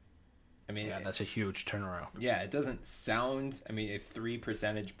 I mean, yeah, that's a huge turnaround. Yeah, it doesn't sound, I mean, a 3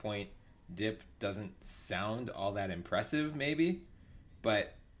 percentage point dip doesn't sound all that impressive, maybe.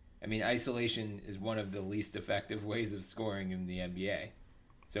 But, I mean, isolation is one of the least effective ways of scoring in the NBA.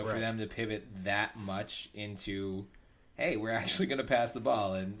 So for them to pivot that much into, hey, we're actually going to pass the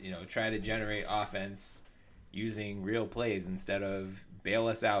ball and, try to generate offense using real plays instead of bail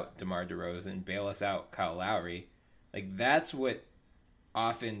us out DeMar DeRozan, bail us out Kyle Lowry. Like, that's what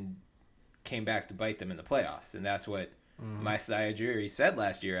often came back to bite them in the playoffs. And that's what Masai Ujiri said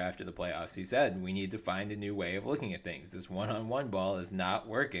last year after the playoffs. He said, we need to find a new way of looking at things. This one-on-one ball is not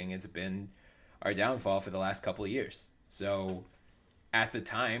working. It's been our downfall for the last couple of years. So at the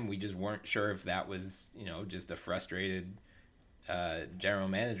time, we just weren't sure if that was, just a frustrated general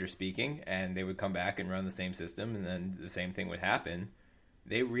manager speaking, and they would come back and run the same system, and then the same thing would happen.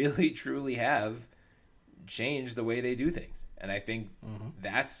 They really, truly have changed the way they do things. And I think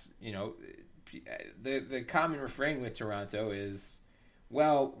that's, the common refrain with Toronto is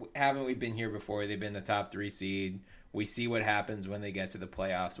well, haven't we been here before? They've been the top 3 seed. We see what happens when they get to the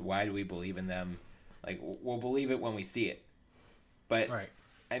playoffs. Why do we believe in them? Like, we'll believe it when we see it. But, Right.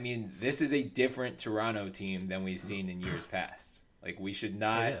 I mean, this is a different Toronto team than we've seen in years past. Like, we should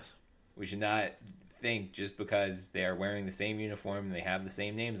not think just because they are wearing the same uniform and they have the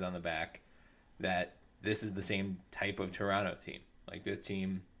same names on the back that this is the same type of Toronto team. Like, this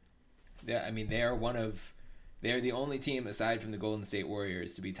team, they are the only team aside from the Golden State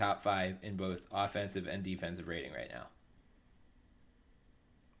Warriors to be top 5 in both offensive and defensive rating right now.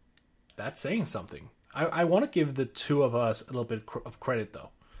 That's saying something. I want to give the two of us a little bit of credit,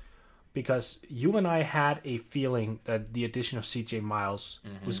 though, because you and I had a feeling that the addition of CJ Miles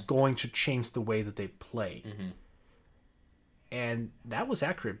was going to change the way that they play. And that was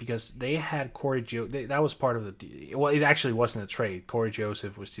accurate because they had Corey Joseph. That was part of the... Well, it actually wasn't a trade. Corey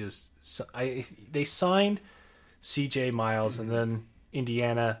Joseph was just... They signed CJ Miles and then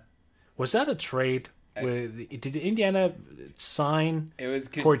Indiana... Was that a trade? Did Indiana sign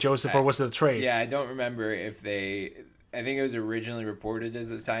Corey Joseph or was it a trade? Yeah, I don't remember if they... I think it was originally reported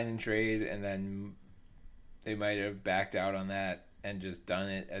as a sign and trade, and then they might have backed out on that and just done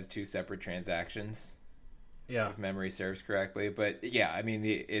it as 2 separate transactions. Yeah, if memory serves correctly. But yeah, I mean,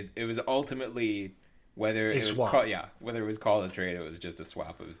 it was ultimately whether it was whether it was called a trade, it was just a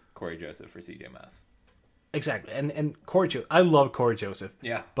swap of Corey Joseph for CJ Miles. Exactly, and Corey Joseph, I love Corey Joseph.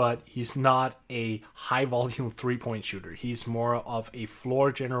 Yeah, but he's not a high volume 3-point shooter. He's more of a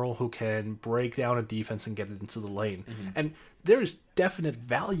floor general who can break down a defense and get it into the lane. And there is definite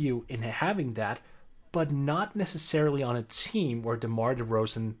value in having that, but not necessarily on a team where DeMar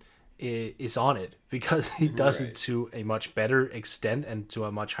DeRozan is on it, because he does it to a much better extent and to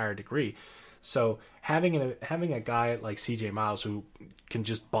a much higher degree. So having a guy like CJ Miles who can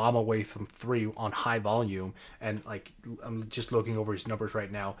just bomb away from 3 on high volume, and like I'm just looking over his numbers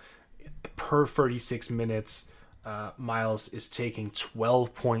right now, per 36 minutes, Miles is taking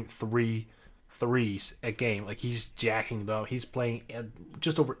 12.3 threes a game. Like, he's jacking though. He's playing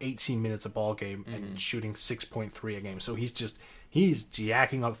just over 18 minutes a ball game and shooting 6.3 a game. So he's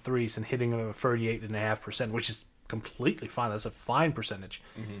jacking up threes and hitting them at 38.5%, which is completely fine. That's a fine percentage.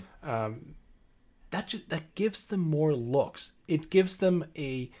 That gives them more looks. It gives them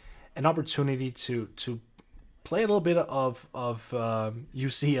an opportunity to play a little bit of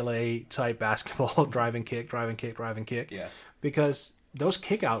UCLA type basketball, drive and kick. Yeah. Because those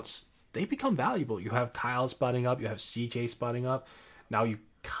kickouts, they become valuable. You have Kyle spotting up, you have CJ spotting up. Now you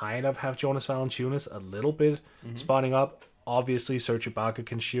kind of have Jonas Valanciunas a little bit spotting up. Obviously, Serge Ibaka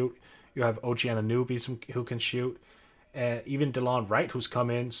can shoot. You have OG Anunoby who can shoot. Even DeLon Wright, who's come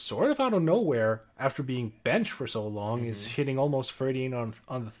in sort of out of nowhere after being benched for so long, is hitting almost 30 on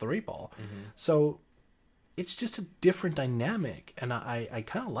the 3-ball. So it's just a different dynamic, and I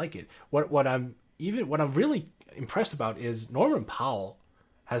kind of like it. What I'm really impressed about is Norman Powell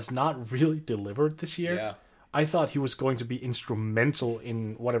has not really delivered this year. Yeah. I thought he was going to be instrumental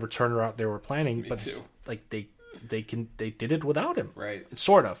in whatever turnaround they were planning, but too. Like they did it without him. Right. It's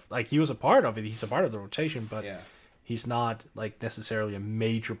sort of like he was a part of it. He's a part of the rotation, but yeah. He's not like necessarily a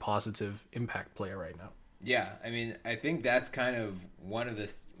major positive impact player right now. Yeah, I mean, I think that's kind of one of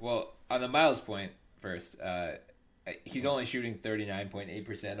the... Well, on the Miles point first, he's only shooting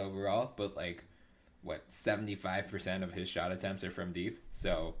 39.8% overall, but 75% of his shot attempts are from deep.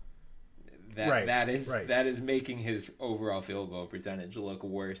 So that is making his overall field goal percentage look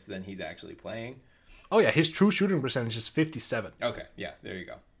worse than he's actually playing. Oh yeah, his true shooting percentage is 57. Okay, yeah, there you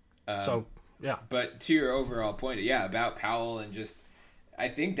go. So yeah, but to your overall point, about Powell, and just, I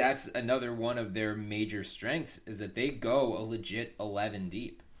think that's another one of their major strengths is that they go a legit 11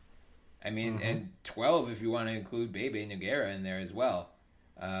 deep. I mean, and 12 if you want to include Bebe Nogueira in there as well.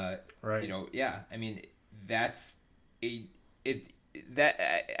 Right. I mean, that's I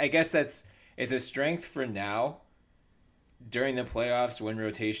guess it's a strength for now. During the playoffs, when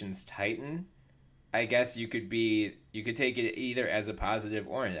rotations tighten, I guess you could take it either as a positive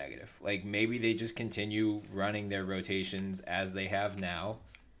or a negative. Like, maybe they just continue running their rotations as they have now.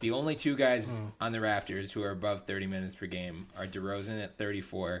 The only 2 guys on the Raptors who are above 30 minutes per game are DeRozan at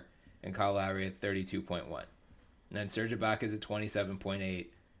 34 and Kyle Lowry at 32.1. And then Serge Ibaka is at 27.8.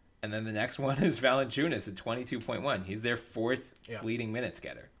 And then the next one is Valanciunas at 22.1. He's their 4th leading minutes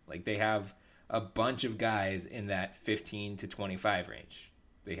getter. Like, they have a bunch of guys in that 15 to 25 range.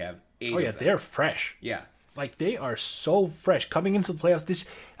 They have 8 of them. They're fresh. Yeah. Like, they are so fresh. Coming into the playoffs,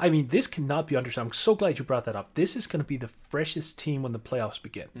 this cannot be understood. I'm so glad you brought that up. This is going to be the freshest team when the playoffs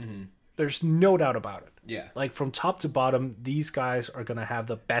begin. There's no doubt about it. Yeah. Like, from top to bottom, these guys are going to have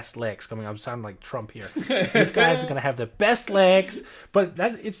the best legs coming. I'm sounding like Trump here. These guys are going to have the best legs, but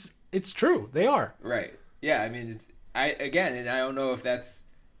it's true. They are. Right. Yeah, I mean, I don't know if that's...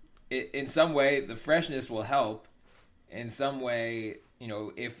 in some way, the freshness will help. In some way,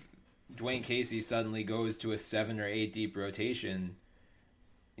 if Dwayne Casey suddenly goes to a 7 or 8 deep rotation,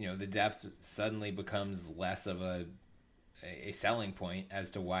 the depth suddenly becomes less of a selling point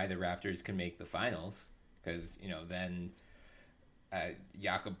as to why the Raptors can make the finals. Because, then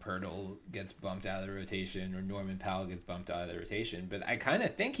Jakob Poeltl gets bumped out of the rotation or Norman Powell gets bumped out of the rotation. But I kind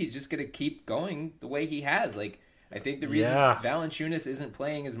of think he's just going to keep going the way he has. Like, I think the reason Valanciunas isn't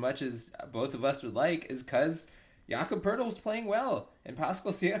playing as much as both of us would like is because Jakob Poeltl's playing well and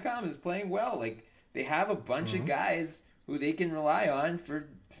Pascal Siakam is playing well. Like, they have a bunch of guys who they can rely on for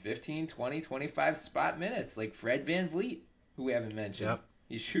 15, 20, 25 spot minutes. Like Fred VanVleet, who we haven't mentioned. Yep.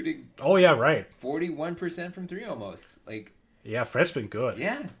 He's shooting 41% from 3 almost. Like, yeah, Fred's been good.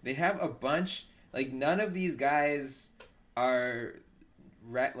 Yeah, they have a bunch. Like, none of these guys are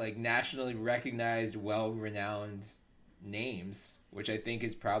nationally recognized, well-renowned names, which I think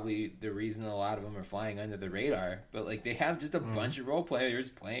is probably the reason a lot of them are flying under the radar. But, like, they have just a bunch of role players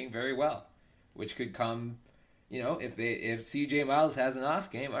playing very well, which could come, if CJ Miles has an off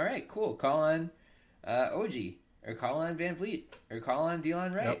game, all right, cool, call on OG, or call on VanVleet, or call on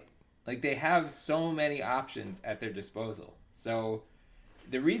Delon Wright. Yep. Like, they have so many options at their disposal. So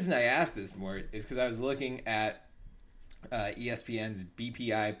the reason I asked this more is because I was looking at ESPN's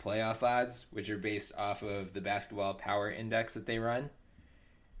BPI playoff odds, which are based off of the Basketball Power Index that they run.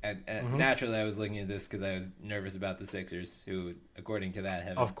 And naturally, I was looking at this because I was nervous about the Sixers, who, according to that,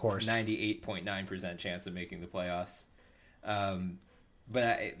 have a 98.9% chance of making the playoffs.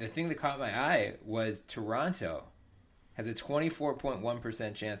 But the thing that caught my eye was Toronto has a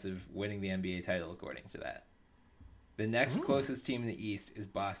 24.1% chance of winning the NBA title, according to that. The next closest team in the East is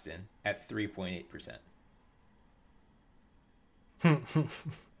Boston at 3.8%.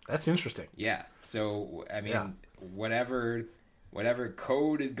 That's interesting. Yeah. So, I mean, whatever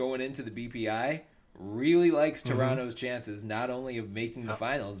code is going into the BPI really likes Toronto's chances not only of making the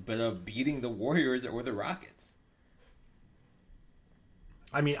finals, but of beating the Warriors or the Rockets.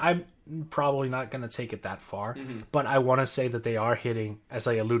 I mean, I'm probably not going to take it that far, but I want to say that they are hitting, as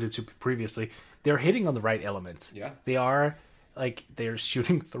I alluded to previously, they're hitting on the right elements. Yeah. They are, they're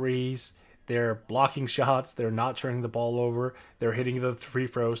shooting threes, they're blocking shots, they're not turning the ball over, they're hitting the free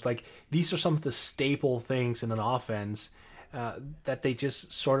throws. Like, these are some of the staple things in an offense that they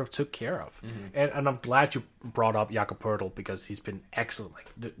just sort of took care of. And I'm glad you brought up Jakob Poeltl because he's been excellent. Like,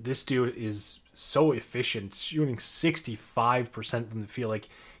 this dude is so efficient, shooting 65% from the field. Like,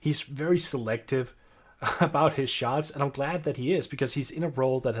 he's very selective about his shots, and I'm glad that he is because he's in a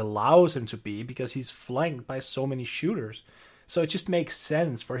role that allows him to be because he's flanked by so many shooters. So it just makes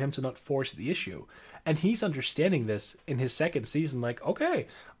sense for him to not force the issue. And he's understanding this in his second season, like, okay,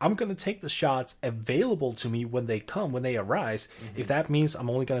 I'm going to take the shots available to me when they arise. If that means I'm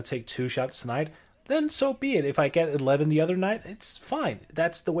only going to take 2 shots tonight, then so be it. If I get 11 the other night, it's fine.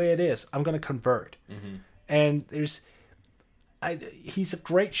 That's the way it is. I'm going to convert. And he's a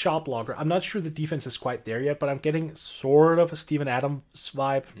great shot blocker. I'm not sure the defense is quite there yet, but I'm getting sort of a Steven Adams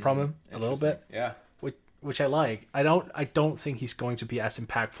vibe from him a little bit. Yeah. Which I like. I don't think he's going to be as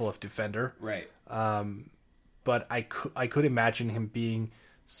impactful of defender. Right. But I could imagine him being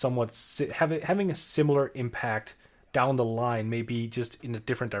somewhat having a similar impact down the line, maybe just in a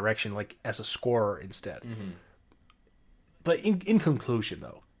different direction, like as a scorer instead. But in conclusion,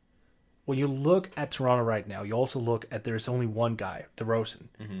 though, when you look at Toronto right now, you also look at there's only one guy, DeRozan,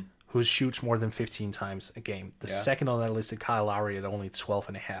 who shoots more than 15 times a game. The second on that list is Kyle Lowry at only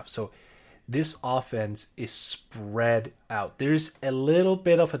 12.5. So this offense is spread out. There's a little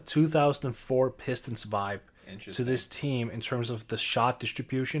bit of a 2004 Pistons vibe to this team in terms of the shot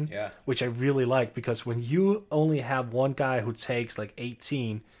distribution, which I really like because when you only have one guy who takes like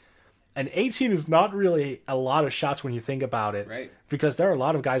 18, and 18 is not really a lot of shots when you think about it, right? Because there are a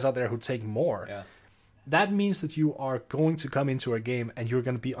lot of guys out there who take more. Yeah. That means that you are going to come into a game and you're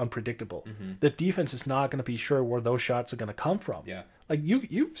going to be unpredictable. The defense is not going to be sure where those shots are going to come from. Yeah. Like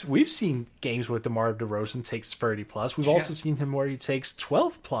we've seen games where DeMar DeRozan takes 30 plus. We've also seen him where he takes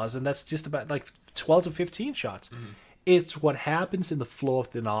 12 plus, and that's just about like 12 to 15 shots. It's what happens in the flow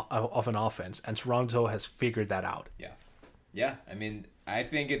of an offense, and Toronto has figured that out. Yeah. Yeah. I mean, I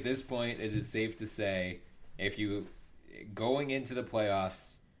think at this point it is safe to say if you going into the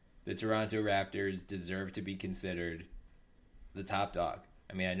playoffs, the Toronto Raptors deserve to be considered the top dog.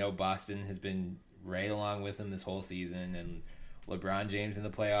 I mean, I know Boston has been right along with them this whole season, and LeBron James in the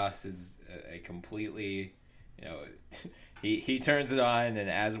playoffs is a completely, he turns it on, and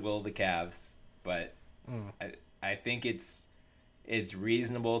as will the Cavs. But I think it's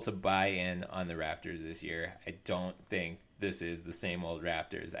reasonable to buy in on the Raptors this year. I don't think this is the same old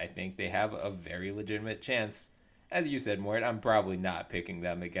Raptors. I think they have a very legitimate chance. As you said, Mort, I'm probably not picking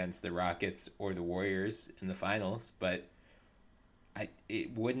them against the Rockets or the Warriors in the finals, but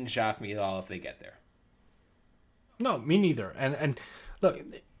it wouldn't shock me at all if they get there. No, me neither. And look,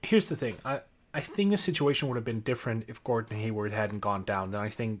 here's the thing. I think the situation would have been different if Gordon Hayward hadn't gone down. Then I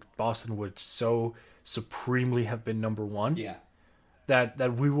think Boston would so supremely have been number one. Yeah.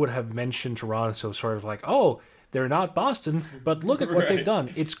 That we would have mentioned Toronto sort of like, oh, they're not Boston, but look at what they've done.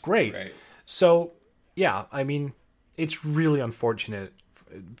 It's great. Right. So, yeah, I mean, it's really unfortunate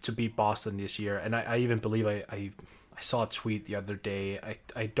to beat Boston this year. And I even believe I saw a tweet the other day.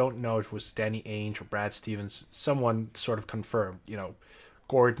 I don't know if it was Danny Ainge or Brad Stevens. Someone sort of confirmed,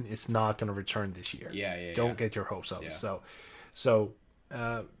 Gordon is not going to return this year. Don't get your hopes up. Yeah. So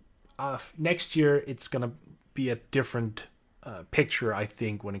next year it's going to be a different picture, I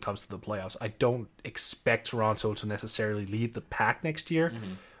think, when it comes to the playoffs. I don't expect Toronto to necessarily lead the pack next year,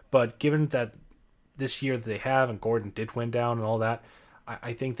 but given that this year they have and Gordon did win down and all that,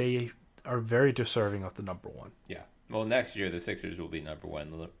 I think they are very deserving of the number one. Yeah. Well, next year the Sixers will be number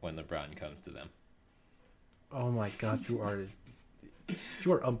one when LeBron comes to them. Oh my God, you are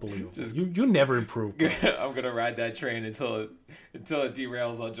unbelievable. You never improve. I'm gonna ride that train until it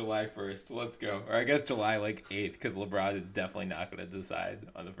derails on July 1st. Let's go. Or I guess July 8th, because LeBron is definitely not gonna decide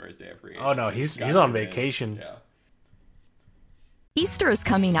on the first day of free agency. Oh no, he's on vacation. Yeah. Easter is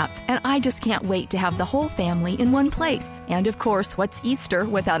coming up, and I just can't wait to have the whole family in one place. And of course, what's Easter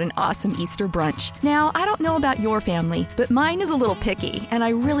without an awesome Easter brunch? Now, I don't know about your family, but mine is a little picky, and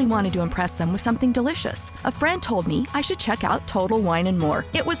I really wanted to impress them with something delicious. A friend told me I should check out Total Wine & More.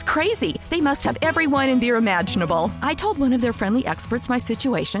 It was crazy. They must have every wine and beer imaginable. I told one of their friendly experts my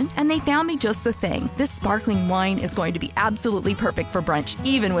situation, and they found me just the thing. This sparkling wine is going to be absolutely perfect for brunch,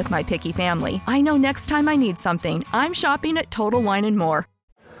 even with my picky family. I know next time I need something, I'm shopping at Total Wine & More.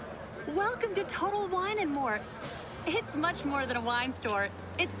 Welcome to Total Wine & More. It's much more than a wine store.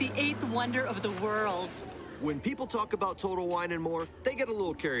 It's the 8th wonder of the world. When people talk about Total Wine & More, they get a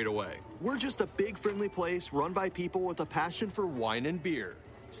little carried away. We're just a big, friendly place run by people with a passion for wine and beer.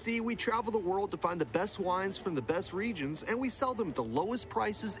 See, we travel the world to find the best wines from the best regions, and we sell them at the lowest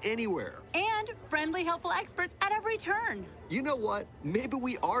prices anywhere. And friendly, helpful experts at every turn. You know what? Maybe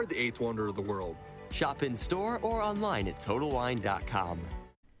we are the 8th wonder of the world. Shop in store or online at TotalWine.com.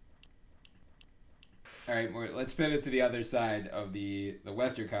 All right, let's pivot to the other side of the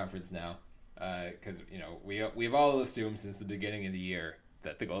Western Conference now, because we've all assumed since the beginning of the year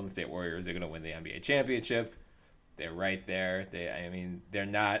that the Golden State Warriors are going to win the NBA championship. They're right there. They're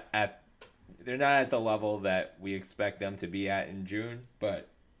not at the level that we expect them to be at in June, but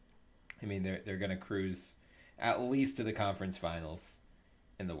I mean they're going to cruise at least to the conference finals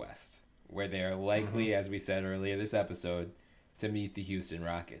in the West, where they are likely, as we said earlier this episode, to meet the Houston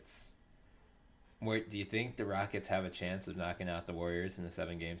Rockets. Do you think the Rockets have a chance of knocking out the Warriors in a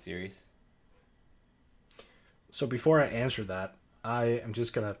 7-game series? So before I answer that, I am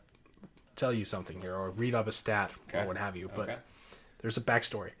just going to tell you something here, or read up a stat, or what have you, but there's a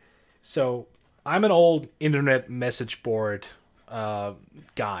backstory. So I'm an old internet message board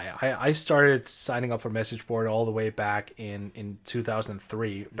guy. I started signing up for message board all the way back in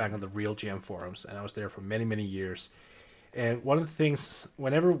 2003, back on the Real GM forums, and I was there for many, many years. And one of the things,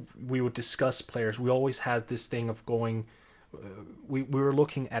 whenever we would discuss players, we always had this thing of going, we were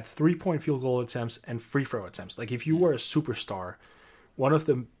looking at 3-point field goal attempts and free throw attempts. Like if you were a superstar, one of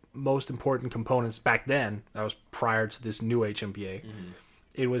the most important components back then, that was prior to this new age NBA,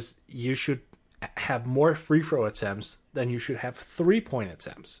 it was you should have more free throw attempts than you should have 3-point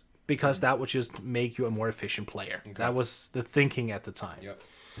attempts, because that would just make you a more efficient player. Okay. That was the thinking at the time. Yep.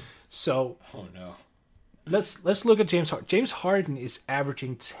 So, oh no. Let's look at James Harden. James Harden is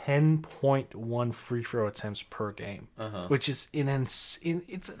averaging 10.1 free throw attempts per game, which is that's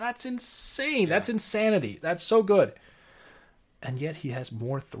insane. Yeah. That's insanity. That's so good. And yet he has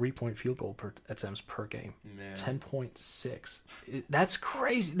more 3-point field goal attempts per game. 10.6. That's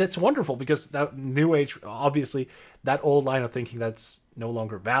crazy. That's wonderful, because that new age, obviously, that old line of thinking, that's no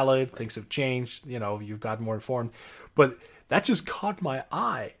longer valid. Right. Things have changed. You've gotten more informed. But that just caught my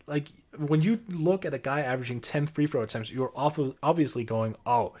eye. Like, when you look at a guy averaging 10 free throw attempts, you're obviously going,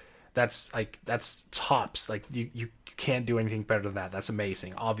 oh, that's tops. Like, you can't do anything better than that. That's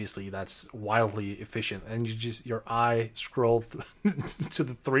amazing. Obviously, that's wildly efficient. And your eye scroll to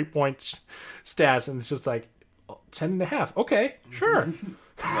the 3-point stats, and it's just like, 10.5. Okay, sure.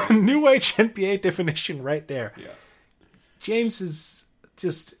 New age NBA definition right there. Yeah. James is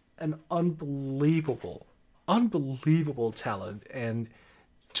just an unbelievable talent, and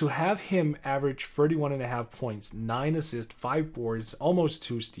to have him average 31.5 points, 9 assists, 5 boards, almost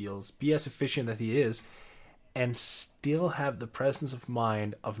 2 steals, be as efficient as he is, and still have the presence of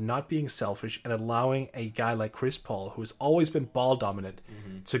mind of not being selfish and allowing a guy like Chris Paul, who has always been ball dominant,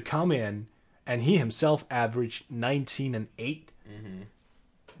 to come in, and he himself averaged 19 and 8.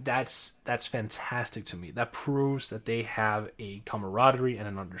 That's fantastic to me. That proves that they have a camaraderie and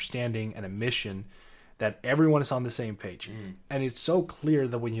an understanding and a mission, that everyone is on the same page. And it's so clear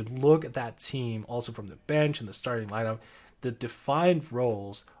that when you look at that team, also from the bench and the starting lineup, the defined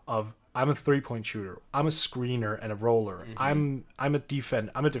roles of I'm a 3-point shooter, I'm a screener and a roller, I'm a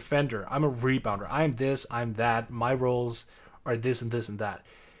defender, I'm a rebounder, I'm this, I'm that, my roles are this and this and that.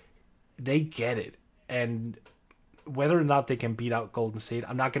 They get it. And whether or not they can beat out Golden State,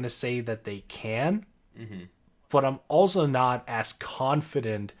 I'm not going to say that they can, but I'm also not as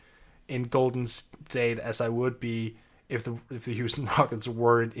confident in Golden State as I would be if the Houston Rockets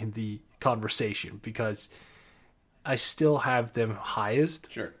weren't in the conversation, because I still have them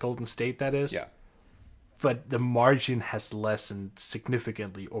highest. Sure. Golden State, that is. Yeah. But the margin has lessened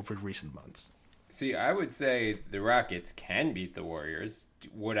significantly over recent months. See, I would say the Rockets can beat the Warriors.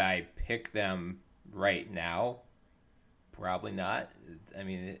 Would I pick them right now? Probably not. I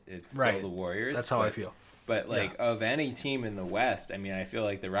mean, it's still the Warriors. That's how I feel. But, of any team in the West, I mean, I feel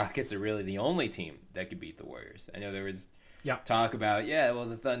like the Rockets are really the only team that could beat the Warriors. I know there was talk about,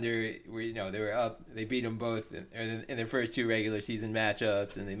 the Thunder, they were up. They beat them both in their first 2 regular season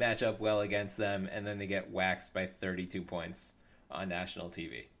matchups, and they match up well against them, and then they get waxed by 32 points on national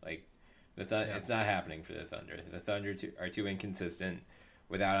TV. Like, it's not happening for the Thunder. The Thunder are too inconsistent.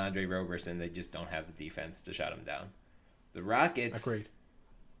 Without Andre Roberson, they just don't have the defense to shut them down. The Rockets... Agreed.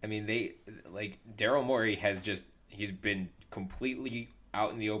 I mean, Daryl Morey he's been completely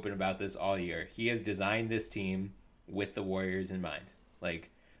out in the open about this all year. He has designed this team with the Warriors in mind.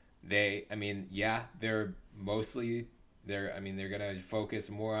 They're going to focus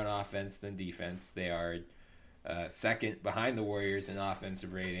more on offense than defense. They are second behind the Warriors in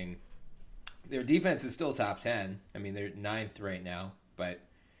offensive rating. Their defense is still top 10. I mean, they're 9th right now, but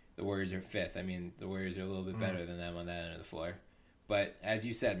the Warriors are 5th. I mean, the Warriors are a little bit better than them on that end of the floor. But as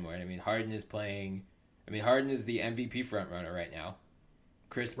you said, Mort, I mean, Harden is playing. I mean, Harden is the MVP frontrunner right now.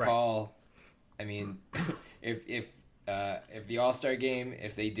 Chris Paul. I mean, if the All-Star game,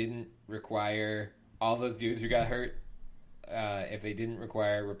 if they didn't require all those dudes who got hurt, if they didn't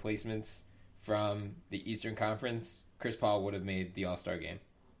require replacements from the Eastern Conference, Chris Paul would have made the All-Star game.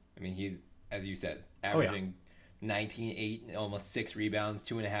 I mean, he's, as you said, averaging 19, 8, almost 6 rebounds,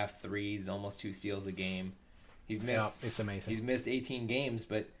 2.5 threes, almost 2 steals a game. He's missed. It's amazing. He's missed 18 games,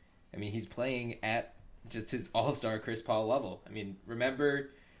 but I mean, he's playing at just his all-star Chris Paul level. I mean, remember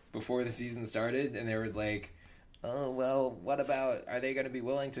before the season started, and there was oh well, what about? Are they going to be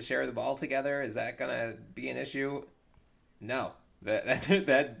willing to share the ball together? Is that going to be an issue? No,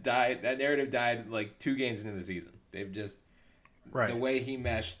 that died. That narrative died 2 games into the season. They've just the way he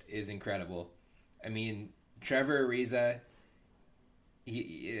meshed is incredible. I mean, Trevor Ariza.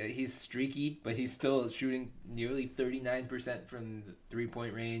 He's streaky, but he's still shooting nearly 39% from the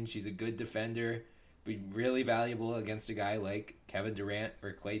 3-point range. He's a good defender, be really valuable against a guy like Kevin Durant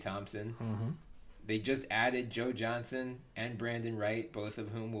or Klay Thompson. They just added Joe Johnson and Brandon Wright, both of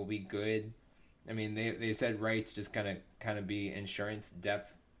whom will be good. I mean, they said Wright's just kind of be insurance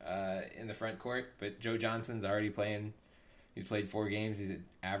depth in the front court, but Joe Johnson's already playing. He's played 4 games. He's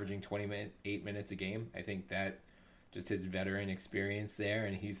averaging 28 minutes a game. I think that just his veteran experience there,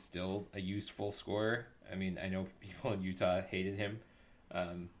 and he's still a useful scorer. I mean, I know people in Utah hated him,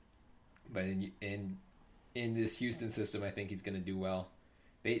 but in this Houston system, I think he's going to do well.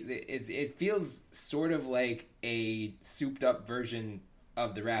 It feels sort of like a souped-up version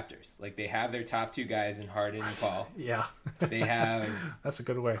of the Raptors. They have their top 2 guys in Harden and Paul. Yeah. They have that's a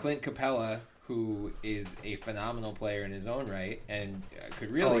good way. Clint Capella, who is a phenomenal player in his own right, and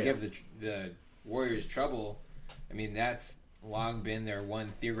could really give the Warriors trouble. I mean, that's long been their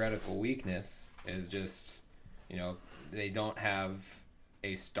one theoretical weakness, is just, they don't have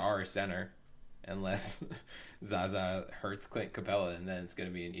a star center unless Zaza hurts Clint Capella, and then it's going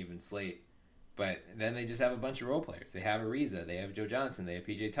to be an even slate. But then they just have a bunch of role players. They have Ariza, they have Joe Johnson, they have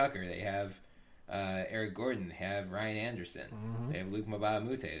PJ Tucker, they have Eric Gordon, they have Ryan Anderson, they have Luke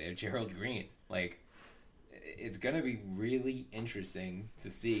Mbah-a-Moute, they have Gerald Green. It's going to be really interesting to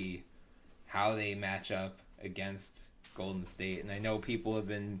see how they match up against Golden State. And I know people have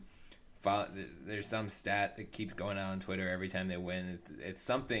been there's some stat that keeps going out on Twitter every time they win. It's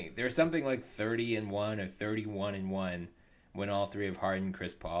something. There's something like 30-1 or 31-1 when all three of Harden,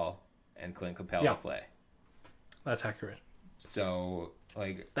 Chris Paul, and Clint Capella play. That's accurate. So,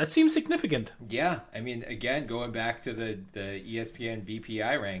 like, that seems significant. Yeah, I mean, again, going back to the ESPN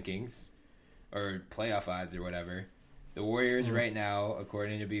BPI rankings or playoff odds or whatever, the Warriors right now,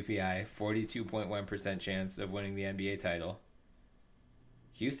 according to BPI, 42.1% chance of winning the NBA title.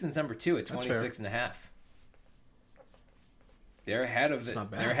 Houston's number 2 at 26.5. They're ahead of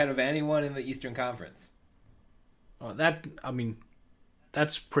they're ahead of anyone in the Eastern Conference. Oh,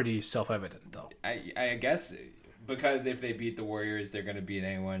 that's pretty self-evident, though. I guess because if they beat the Warriors, they're going to beat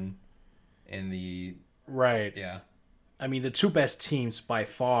anyone in the right. Yeah, I mean, the two best teams by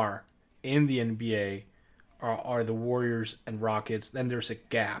far in the NBA are the Warriors and Rockets. Then there's a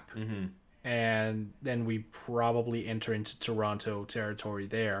gap. Mm-hmm. And then we probably enter into Toronto territory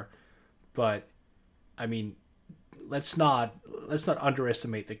there. But I mean, let's not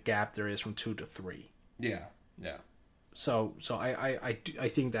underestimate the gap there is from 2 to 3. Yeah. So I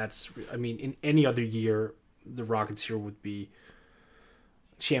think that's, I mean, in any other year, the Rockets here would be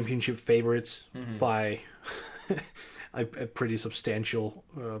championship favorites by a pretty substantial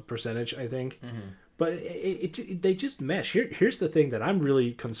percentage, I think. But they just mesh. Here's the thing that I'm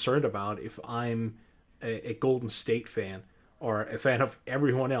really concerned about if I'm a Golden State fan or a fan of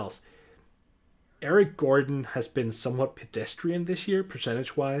everyone else. Eric Gordon has been somewhat pedestrian this year,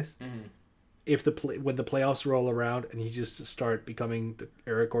 percentage-wise. If when the playoffs roll around and he just start becoming the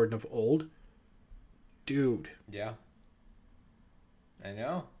Eric Gordon of old, dude. Yeah. I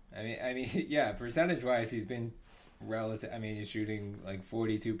know. I mean, yeah. Percentage-wise, he's been relative. I mean, he's shooting like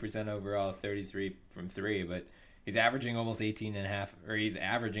 42% overall, 33 from 3, but he's averaging almost 18.5, or he's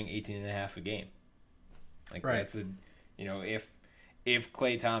averaging 18.5 a game. Like that's if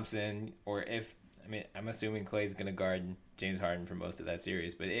Klay Thompson I'm assuming Klay's going to guard James Harden for most of that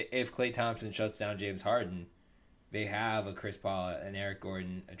series, but if Klay Thompson shuts down James Harden, they have a Chris Paul, an Eric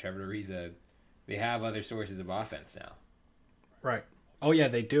Gordon, a Trevor Ariza. They have other sources of offense now. Right. Oh yeah,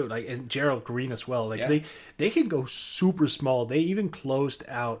 they do. Like, and Gerald Green as well. Like they can go super small. They even closed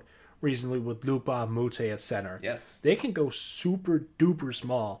out recently with Lupa Mute at center. Yes. They can go super duper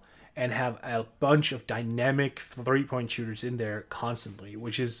small and have a bunch of dynamic 3-point shooters in there constantly,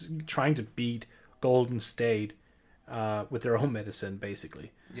 which is trying to beat Golden State with their own medicine,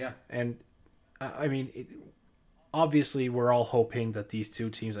 basically. Yeah. And I mean, obviously, we're all hoping that these two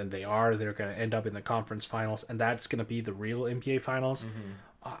teams, and they're going to end up in the conference finals, and that's going to be the real NBA finals.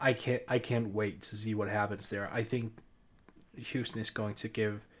 I can't wait to see what happens there. I think Houston is going to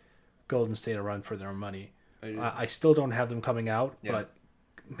give Golden State a run for their money. I still don't have them coming out, but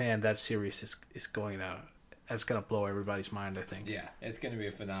man, that series is going to that's going to blow everybody's mind, I think. Yeah, it's going to be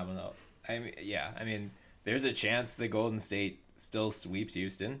a phenomenal. I mean, there's a chance that Golden State still sweeps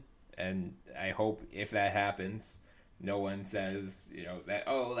Houston. And I hope if that happens, no one says,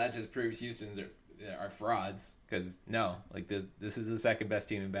 that just proves Houston's are frauds. Because no, like this is the second best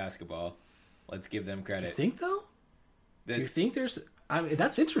team in basketball. Let's give them credit. You think though? You think there's? I mean,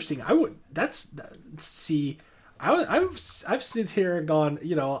 that's interesting. I've sit here and gone,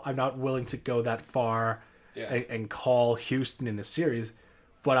 I'm not willing to go that far and call Houston in the series.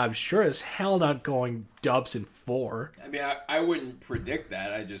 But I'm sure as hell not going Dubs in 4. I mean, I wouldn't predict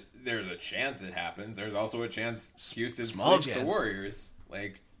that. There's a chance it happens. There's also a chance Houston sweeps the Warriors.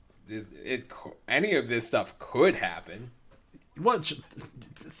 Like, any of this stuff could happen. Well,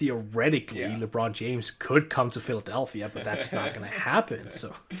 theoretically, LeBron James could come to Philadelphia, but that's not going to happen.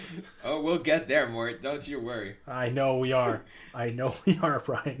 So, we'll get there, Mort. Don't you worry. I know we are.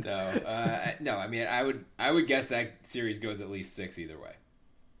 Brian. No. I mean, I would guess that series goes at least 6 either way.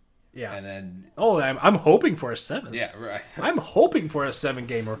 Yeah, and then I'm hoping for a 7. Yeah, right. I'm hoping for a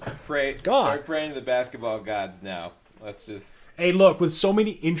 7-gamer. Start praying to the basketball gods now. Let's just. Hey, look! With so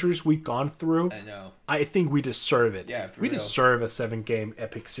many injuries we've gone through, I know. I think we deserve it. Yeah, we deserve a 7-game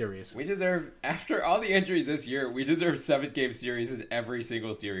epic series. We deserve, after all the injuries this year, we deserve 7-game series in every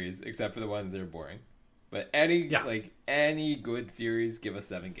single series except for the ones that are boring. But any good series, give us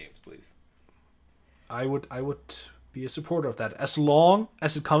 7 games, please. I would be a supporter of that, as long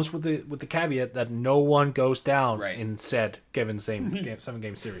as it comes with the caveat that no one goes down in said given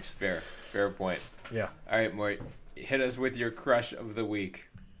 7-game series. Fair point. Yeah. All right, Mort, hit us with your crush of the week.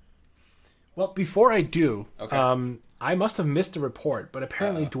 Well, before I do, I must have missed a report, but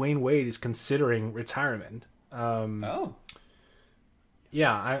apparently Dwayne Wade is considering retirement.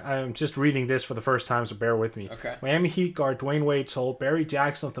 Yeah, I'm just reading this for the first time, so bear with me. Okay. Miami Heat guard Dwayne Wade told Barry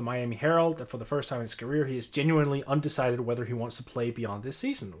Jackson of the Miami Herald that for the first time in his career, he is genuinely undecided whether he wants to play beyond this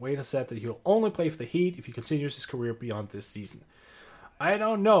season. Wade has said that he will only play for the Heat if he continues his career beyond this season. I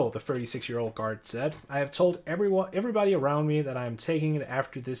don't know, the 36-year-old guard said. I have told everybody around me that I am taking it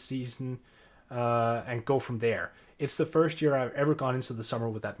after this season and go from there. It's the first year I've ever gone into the summer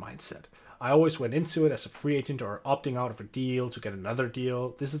with that mindset. I always went into it as a free agent or opting out of a deal to get another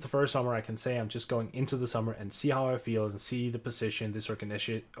deal. This is the first summer I can say I'm just going into the summer and see how I feel and see the position this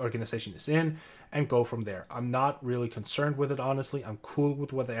organization is in and go from there. I'm not really concerned with it, honestly. I'm cool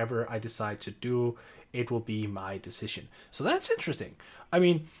with whatever I decide to do. It will be my decision. So that's interesting. I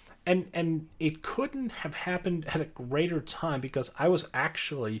mean, and it couldn't have happened at a greater time because I was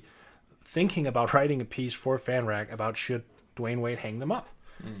actually thinking about writing a piece for FanRag about should Dwayne Wade hang them up.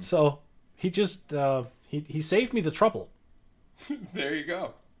 So he just he saved me the trouble. There you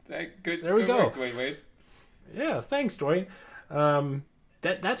go. Good go. Work, Dwayne Wade. Yeah, thanks, Dwayne.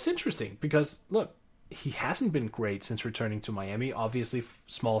 That's interesting because look, he hasn't been great since returning to Miami. Obviously,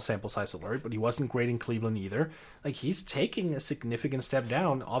 small sample size alert, but he wasn't great in Cleveland either. Like, he's taking a significant step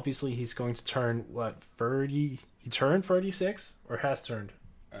down. Obviously, he's going to turn 30? He turned 36 or has turned?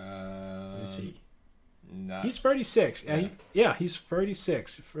 Let me see. He's 36. Yeah, he's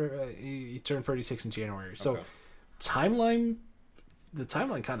 36. He turned 36 in January. So, Okay. the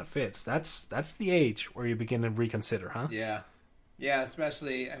timeline kind of fits. That's the age where you begin to reconsider, huh? Yeah,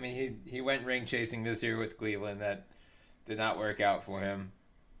 especially, I mean, he went ring chasing this year with Cleveland. That did not work out for him.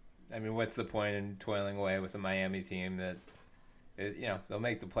 I mean, what's the point in toiling away with a Miami team that, they'll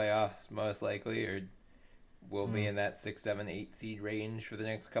make the playoffs most likely, or will be in that 6, 7, 8 seed range for the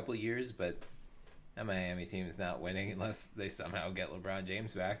next couple of years, but that Miami team is not winning unless they somehow get LeBron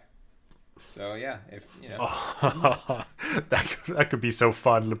James back. So yeah, if that could be so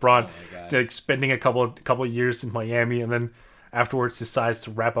fun. LeBron like, spending a couple of years in Miami and then afterwards decides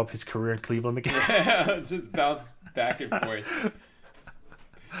to wrap up his career in Cleveland again. Yeah, just bounce back and forth.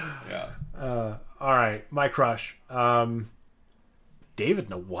 Yeah. All right, my crush, David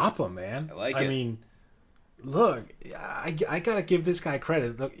Nwapa, man. I like it. I mean, look, I gotta give this guy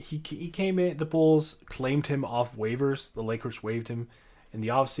credit. Look, he came in. The Bulls claimed him off waivers. The Lakers waived him in the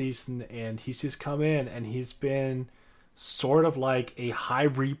offseason, and he's just come in and he's been sort of like a high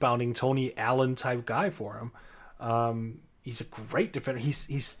rebounding Tony Allen type guy for him. He's a great defender. He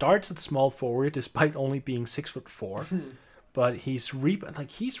starts at small forward despite only being 6'4", but he's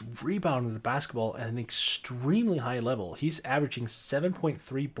rebounding the basketball at an extremely high level. He's averaging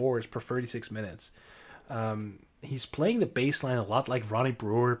 7.3 boards per 36 minutes. He's playing the baseline a lot like Ronnie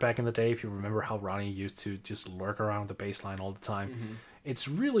Brewer back in the day, if you remember how Ronnie used to just lurk around the baseline all the time. Mm-hmm. It's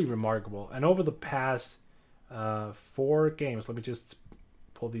really remarkable. And over the past 4 games, let me just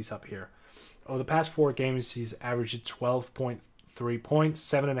pull these up here. Over the past 4 games, he's averaged 12.3 points,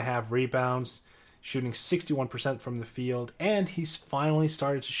 7.5 rebounds, shooting 61% from the field, and he's finally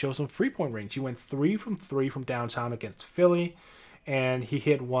started to show some three-point range. He went 3 from downtown against Philly, and he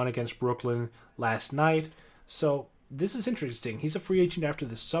hit 1 against Brooklyn last night. So this is interesting. He's a free agent after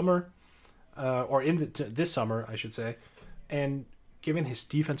this summer, this summer, I should say, and given his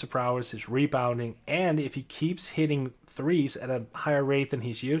defensive prowess, his rebounding, and if he keeps hitting threes at a higher rate than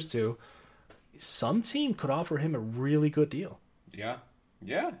he's used to, some team could offer him a really good deal. Yeah.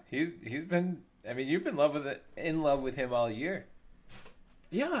 He's been. I mean, you've been in love with him all year.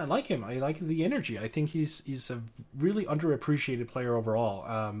 Yeah, I like him. I like the energy. I think he's a really underappreciated player overall.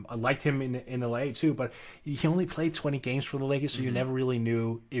 I liked him in LA too, but he only played 20 games for the Lakers, so you never really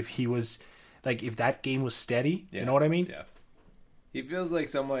knew if he was if that game was steady. Yeah. You know what I mean? Yeah. He feels like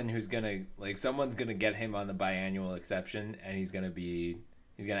someone's gonna get him on the biannual exception, and he's gonna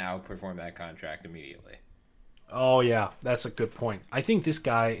outperform that contract immediately. Oh yeah, that's a good point. I think this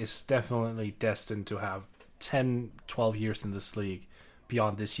guy is definitely destined to have 10, 12 years in this league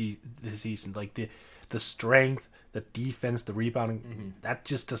beyond this season. Like the strength, the defense, the rebounding, that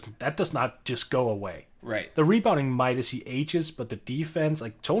does not just go away. Right. The rebounding might as he ages, but the defense,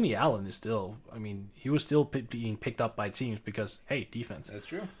 like Tony Allen is still, I mean, he was still being picked up by teams because, hey, defense. That's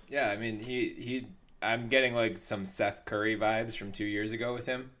true. Yeah, I mean, I'm getting like some Seth Curry vibes from 2 years ago with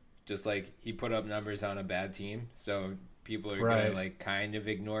him. Just like he put up numbers on a bad team, so people are going to kind of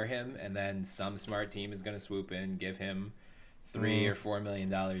ignore him, and then some smart team is going to swoop in, give him $3 or $4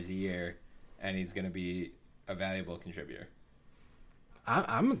 million a year, and he's going to be a valuable contributor.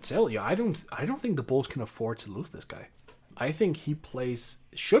 I'm gonna tell you, I don't think the Bulls can afford to lose this guy. I think he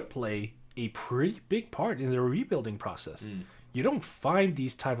should play a pretty big part in the rebuilding process. You don't find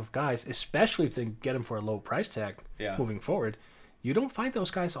these type of guys, especially if they get him for a low price tag moving forward. You don't find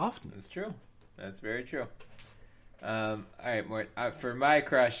those guys often. That's true. That's very true. All right, Mort. For my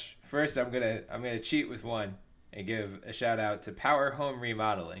crush, first I'm gonna cheat with one and give a shout out to Power Home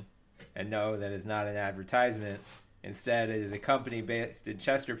Remodeling, and no, that is not an advertisement. Instead, it is a company based in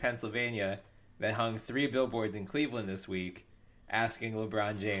Chester, Pennsylvania, that hung 3 billboards in Cleveland this week, asking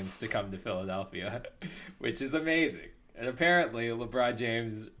LeBron James to come to Philadelphia, which is amazing. And apparently, LeBron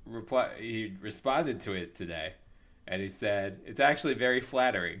James responded to it today, and he said it's actually very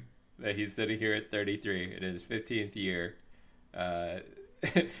flattering that he's sitting here at 33 in his 15th year. And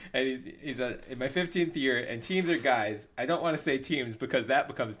he's in my 15th year, and teams are guys. I don't want to say teams because that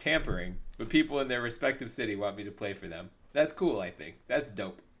becomes tampering, but people in their respective city want me to play for them. That's cool, I think. That's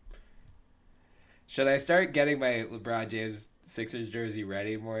dope. Should I start getting my LeBron James Sixers jersey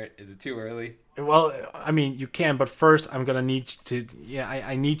ready, Mort? Is it too early? Well, I mean, you can, but first I'm going to need you to... Yeah,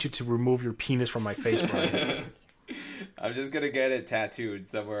 I need you to remove your penis from my face, Brian. I'm just going to get it tattooed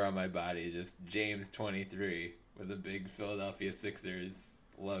somewhere on my body, just James 23 with a big Philadelphia Sixers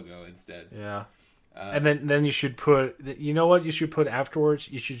logo instead. Yeah. And then you should put... You know what you should put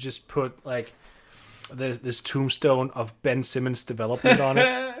afterwards? You should just put, like, this tombstone of Ben Simmons' development on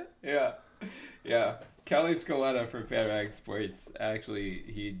it. Yeah. Kelly Scaletta from FanRag Sports, actually,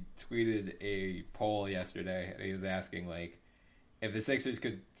 he tweeted a poll yesterday, and he was asking, like, if the Sixers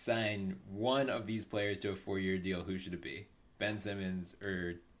could sign one of these players to a 4-year deal, who should it be? Ben Simmons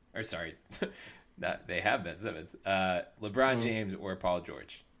or sorry, they have Ben Simmons, LeBron James or Paul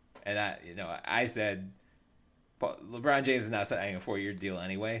George. And I said LeBron James is not signing a 4-year deal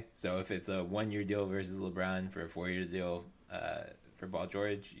anyway. So if it's a 1-year deal versus LeBron for a 4-year deal for Paul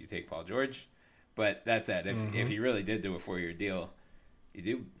George, you take Paul George. But that said, if he really did do a 4-year deal, you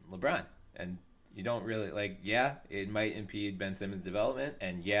do LeBron. And you don't really, like, yeah, it might impede Ben Simmons' development.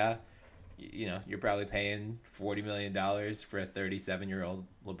 And yeah, you're probably paying $40 million for a 37-year-old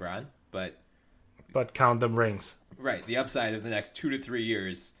LeBron. But count them rings. Right. The upside of the next 2 to 3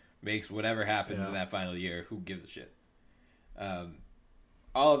 years makes whatever happens in that final year, who gives a shit?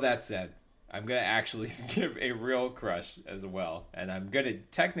 All of that said, I'm going to actually give a real crush as well. And I'm going to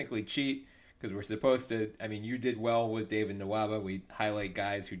technically cheat because we're supposed to. I mean, you did well with David Nwaba. We highlight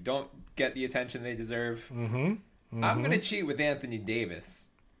guys who don't get the attention they deserve. I'm going to cheat with Anthony Davis.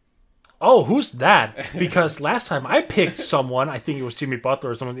 Oh, who's that? Because last time I picked someone, I think it was Jimmy Butler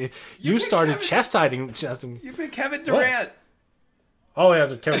or someone. You started chastising. You picked Kevin Durant. What? Oh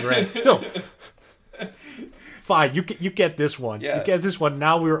yeah, Kevin Durant. Still, fine. You get this one. Yeah. You get this one.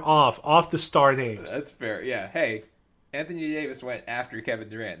 Now we're off the star names. That's fair. Yeah. Hey, Anthony Davis went after Kevin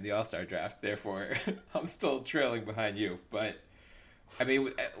Durant in the All-Star draft. Therefore, I'm still trailing behind you. But I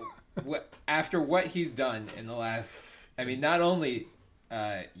mean, after what he's done in the last, I mean, not only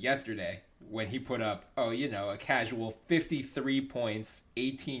yesterday when he put up, a casual 53 points,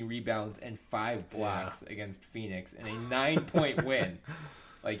 18 rebounds, and 5 blocks against Phoenix in a 9-point win.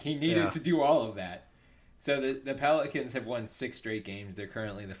 Like, he needed to do all of that. So the Pelicans have won 6 straight games. They're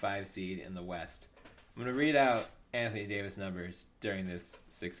currently the 5 seed in the West. I'm going to read out Anthony Davis numbers during this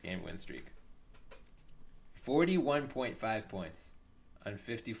 6-game win streak. 41.5 points on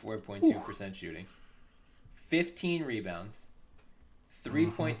 54.2% shooting. 15 rebounds.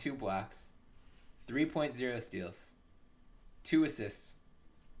 3.2 blocks, 3.0 steals, 2 assists,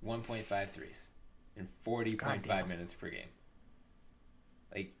 1.5 threes, and 40.5 minutes per game.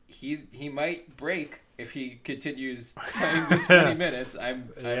 Like, he might break if he continues playing this many minutes. I'm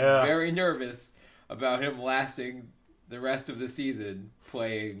very nervous about him lasting the rest of the season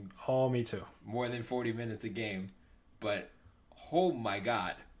playing. Oh, me too. More than 40 minutes a game. But, oh my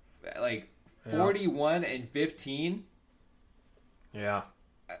God. Like, 41 and 15... Yeah.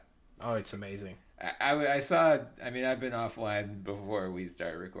 Oh, it's amazing. I saw, I mean, I've been offline before we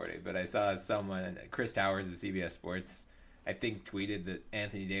started recording, but I saw someone, Chris Towers of CBS Sports, I think tweeted that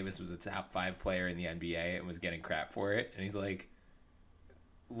Anthony Davis was a top 5 player in the NBA and was getting crap for it. And he's like,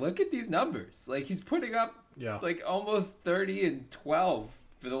 look at these numbers. Like, he's putting up like almost 30 and 12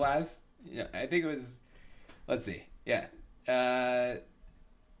 for the last, I think it was, let's see. Yeah.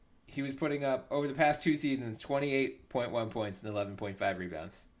 He was putting up, over the past 2 seasons, 28.1 points and 11.5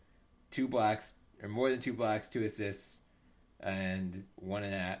 rebounds. 2 blocks, or more than 2 blocks, 2 assists, and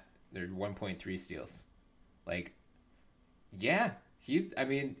 1.3 steals. Like, yeah,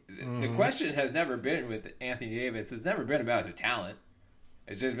 the question has never been with Anthony Davis. It's never been about his talent.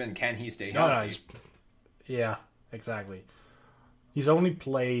 It's just been, can he stay healthy? Yeah, exactly. He's only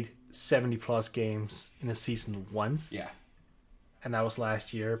played 70-plus games in a season once. Yeah. And that was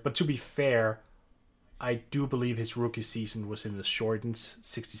last year. But to be fair, I do believe his rookie season was in the shortened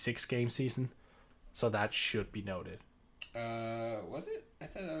 66-game season. So that should be noted. Was it? I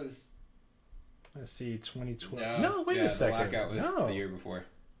thought that was... Let's see, 2012. No, wait a second. The lockout was the year before.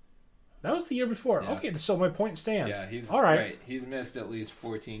 That was the year before. Yeah. Okay, so my point stands. Yeah, he's all right. He's missed at least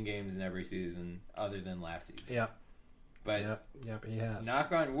 14 games in every season other than last season. Yeah. But he has.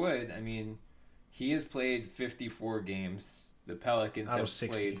 Knock on wood, I mean, he has played 54 games. The Pelicans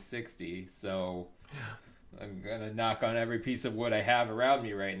have played 60. So I'm going to knock on every piece of wood I have around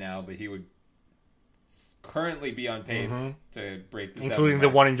me right now, but he would currently be on pace to break the including the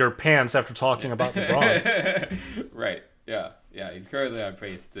one in your pants after talking about LeBron. Right. Yeah, he's currently on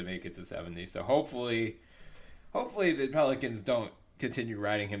pace to make it to 70. So hopefully the Pelicans don't continue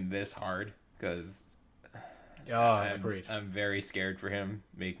riding him this hard, because agreed. I'm very scared for him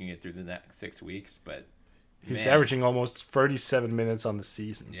making it through the next 6 weeks. But he's averaging almost 37 minutes on the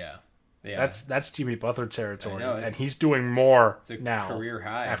season. Yeah. That's Jimmy Butler territory, know, and he's doing more now. Career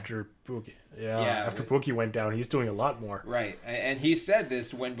high after Boogie. After Boogie went down, he's doing a lot more. Right, and he said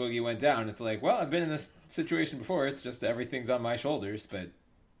this when Boogie went down. It's like, well, I've been in this situation before. It's just everything's on my shoulders, but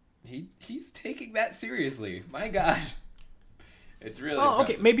he's taking that seriously. My God, it's really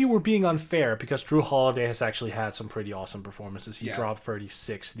impressive. Okay. Maybe we're being unfair because Drew Holiday has actually had some pretty awesome performances. He dropped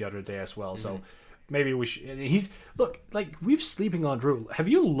 36 the other day as well, so. Maybe we should. We're sleeping on Drew. Have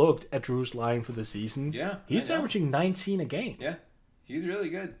you looked at Drew's line for the season? Yeah, he's averaging 19 a game. Yeah, he's really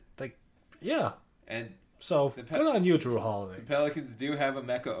good. And so good on you, Drew Holiday. The Pelicans do have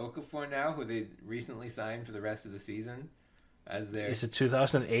Emeka Okafor now, who they recently signed for the rest of the season. Is it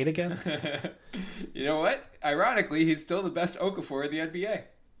 2008 again? You know what? Ironically, he's still the best Okafor in the NBA.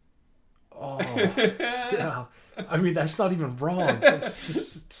 Oh, yeah. I mean, that's not even wrong. It's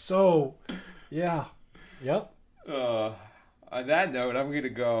just so. Yeah. Yep. On that note, I'm going to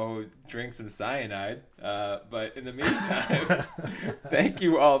go drink some cyanide. But in the meantime, thank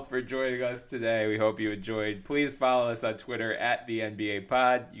you all for joining us today. We hope you enjoyed. Please follow us on Twitter at the NBA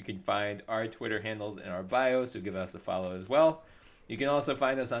Pod. You can find our Twitter handles in our bio, so give us a follow as well. You can also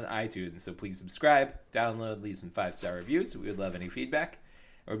find us on iTunes, so please subscribe, download, leave some 5-star reviews. We would love any feedback.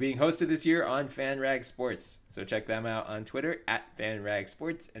 We're being hosted this year on FanRag Sports, so check them out on Twitter at FanRag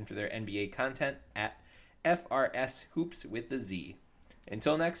Sports, and for their NBA content at FRS Hoops with a Z.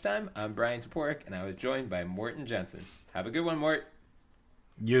 Until next time, I'm Brian Toporek, and I was joined by Morton Jensen. Have a good one, Mort.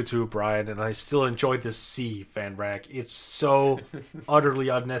 You too, Brian, and I still enjoy this C, FanRag. It's so utterly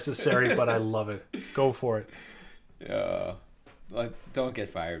unnecessary, but I love it. Go for it. Yeah. Don't get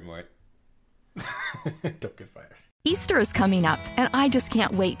fired, Mort. Don't get fired. Easter is coming up, and I just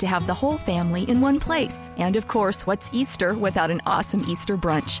can't wait to have the whole family in one place. And of course, what's Easter without an awesome Easter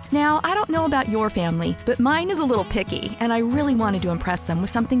brunch? Now, I don't know about your family, but mine is a little picky, and I really wanted to impress them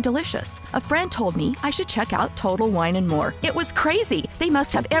with something delicious. A friend told me I should check out Total Wine & More. It was crazy. They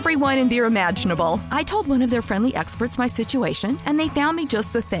must have every wine and beer imaginable. I told one of their friendly experts my situation, and they found me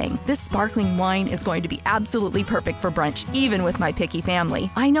just the thing. This sparkling wine is going to be absolutely perfect for brunch, even with my picky family.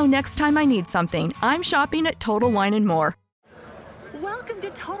 I know next time I need something, I'm shopping at Total Wine & More. Welcome to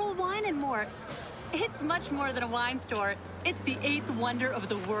Total Wine & More. It's much more than a wine store. It's the 8th wonder of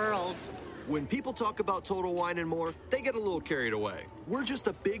the world. When people talk about Total Wine & More, they get a little carried away. We're just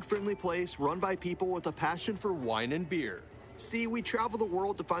a big, friendly place run by people with a passion for wine and beer. See, we travel the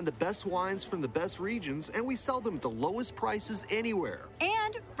world to find the best wines from the best regions, and we sell them at the lowest prices anywhere.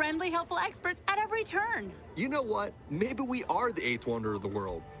 And friendly, helpful experts at every turn. You know what? Maybe we are the 8th wonder of the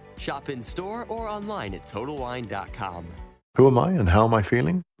world. Shop in store or online at TotalWine.com. Who am I and how am I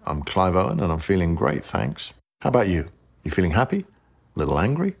feeling? I'm Clive Owen and I'm feeling great, thanks. How about you? You feeling happy? A little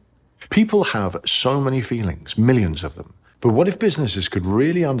angry? People have so many feelings, millions of them. But what if businesses could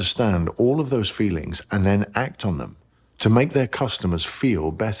really understand all of those feelings and then act on them to make their customers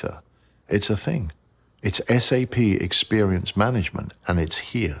feel better? It's a thing. It's SAP Experience Management, and it's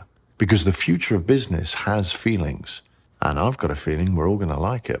here. Because the future of business has feelings. And I've got a feeling we're all going to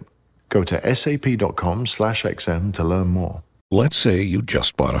like it. Go to sap.com/XM to learn more. Let's say you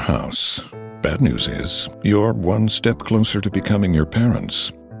just bought a house. Bad news is, you're one step closer to becoming your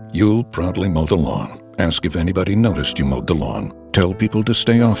parents. You'll proudly mow the lawn, ask if anybody noticed you mowed the lawn, tell people to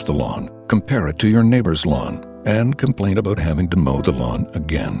stay off the lawn, compare it to your neighbor's lawn, and complain about having to mow the lawn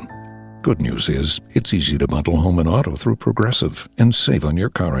again. Good news is, it's easy to bundle home and auto through Progressive and save on your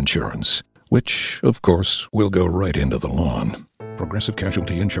car insurance, which, of course, will go right into the lawn. Progressive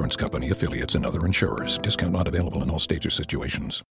Casualty Insurance Company, affiliates, and other insurers. Discount not available in all states or situations.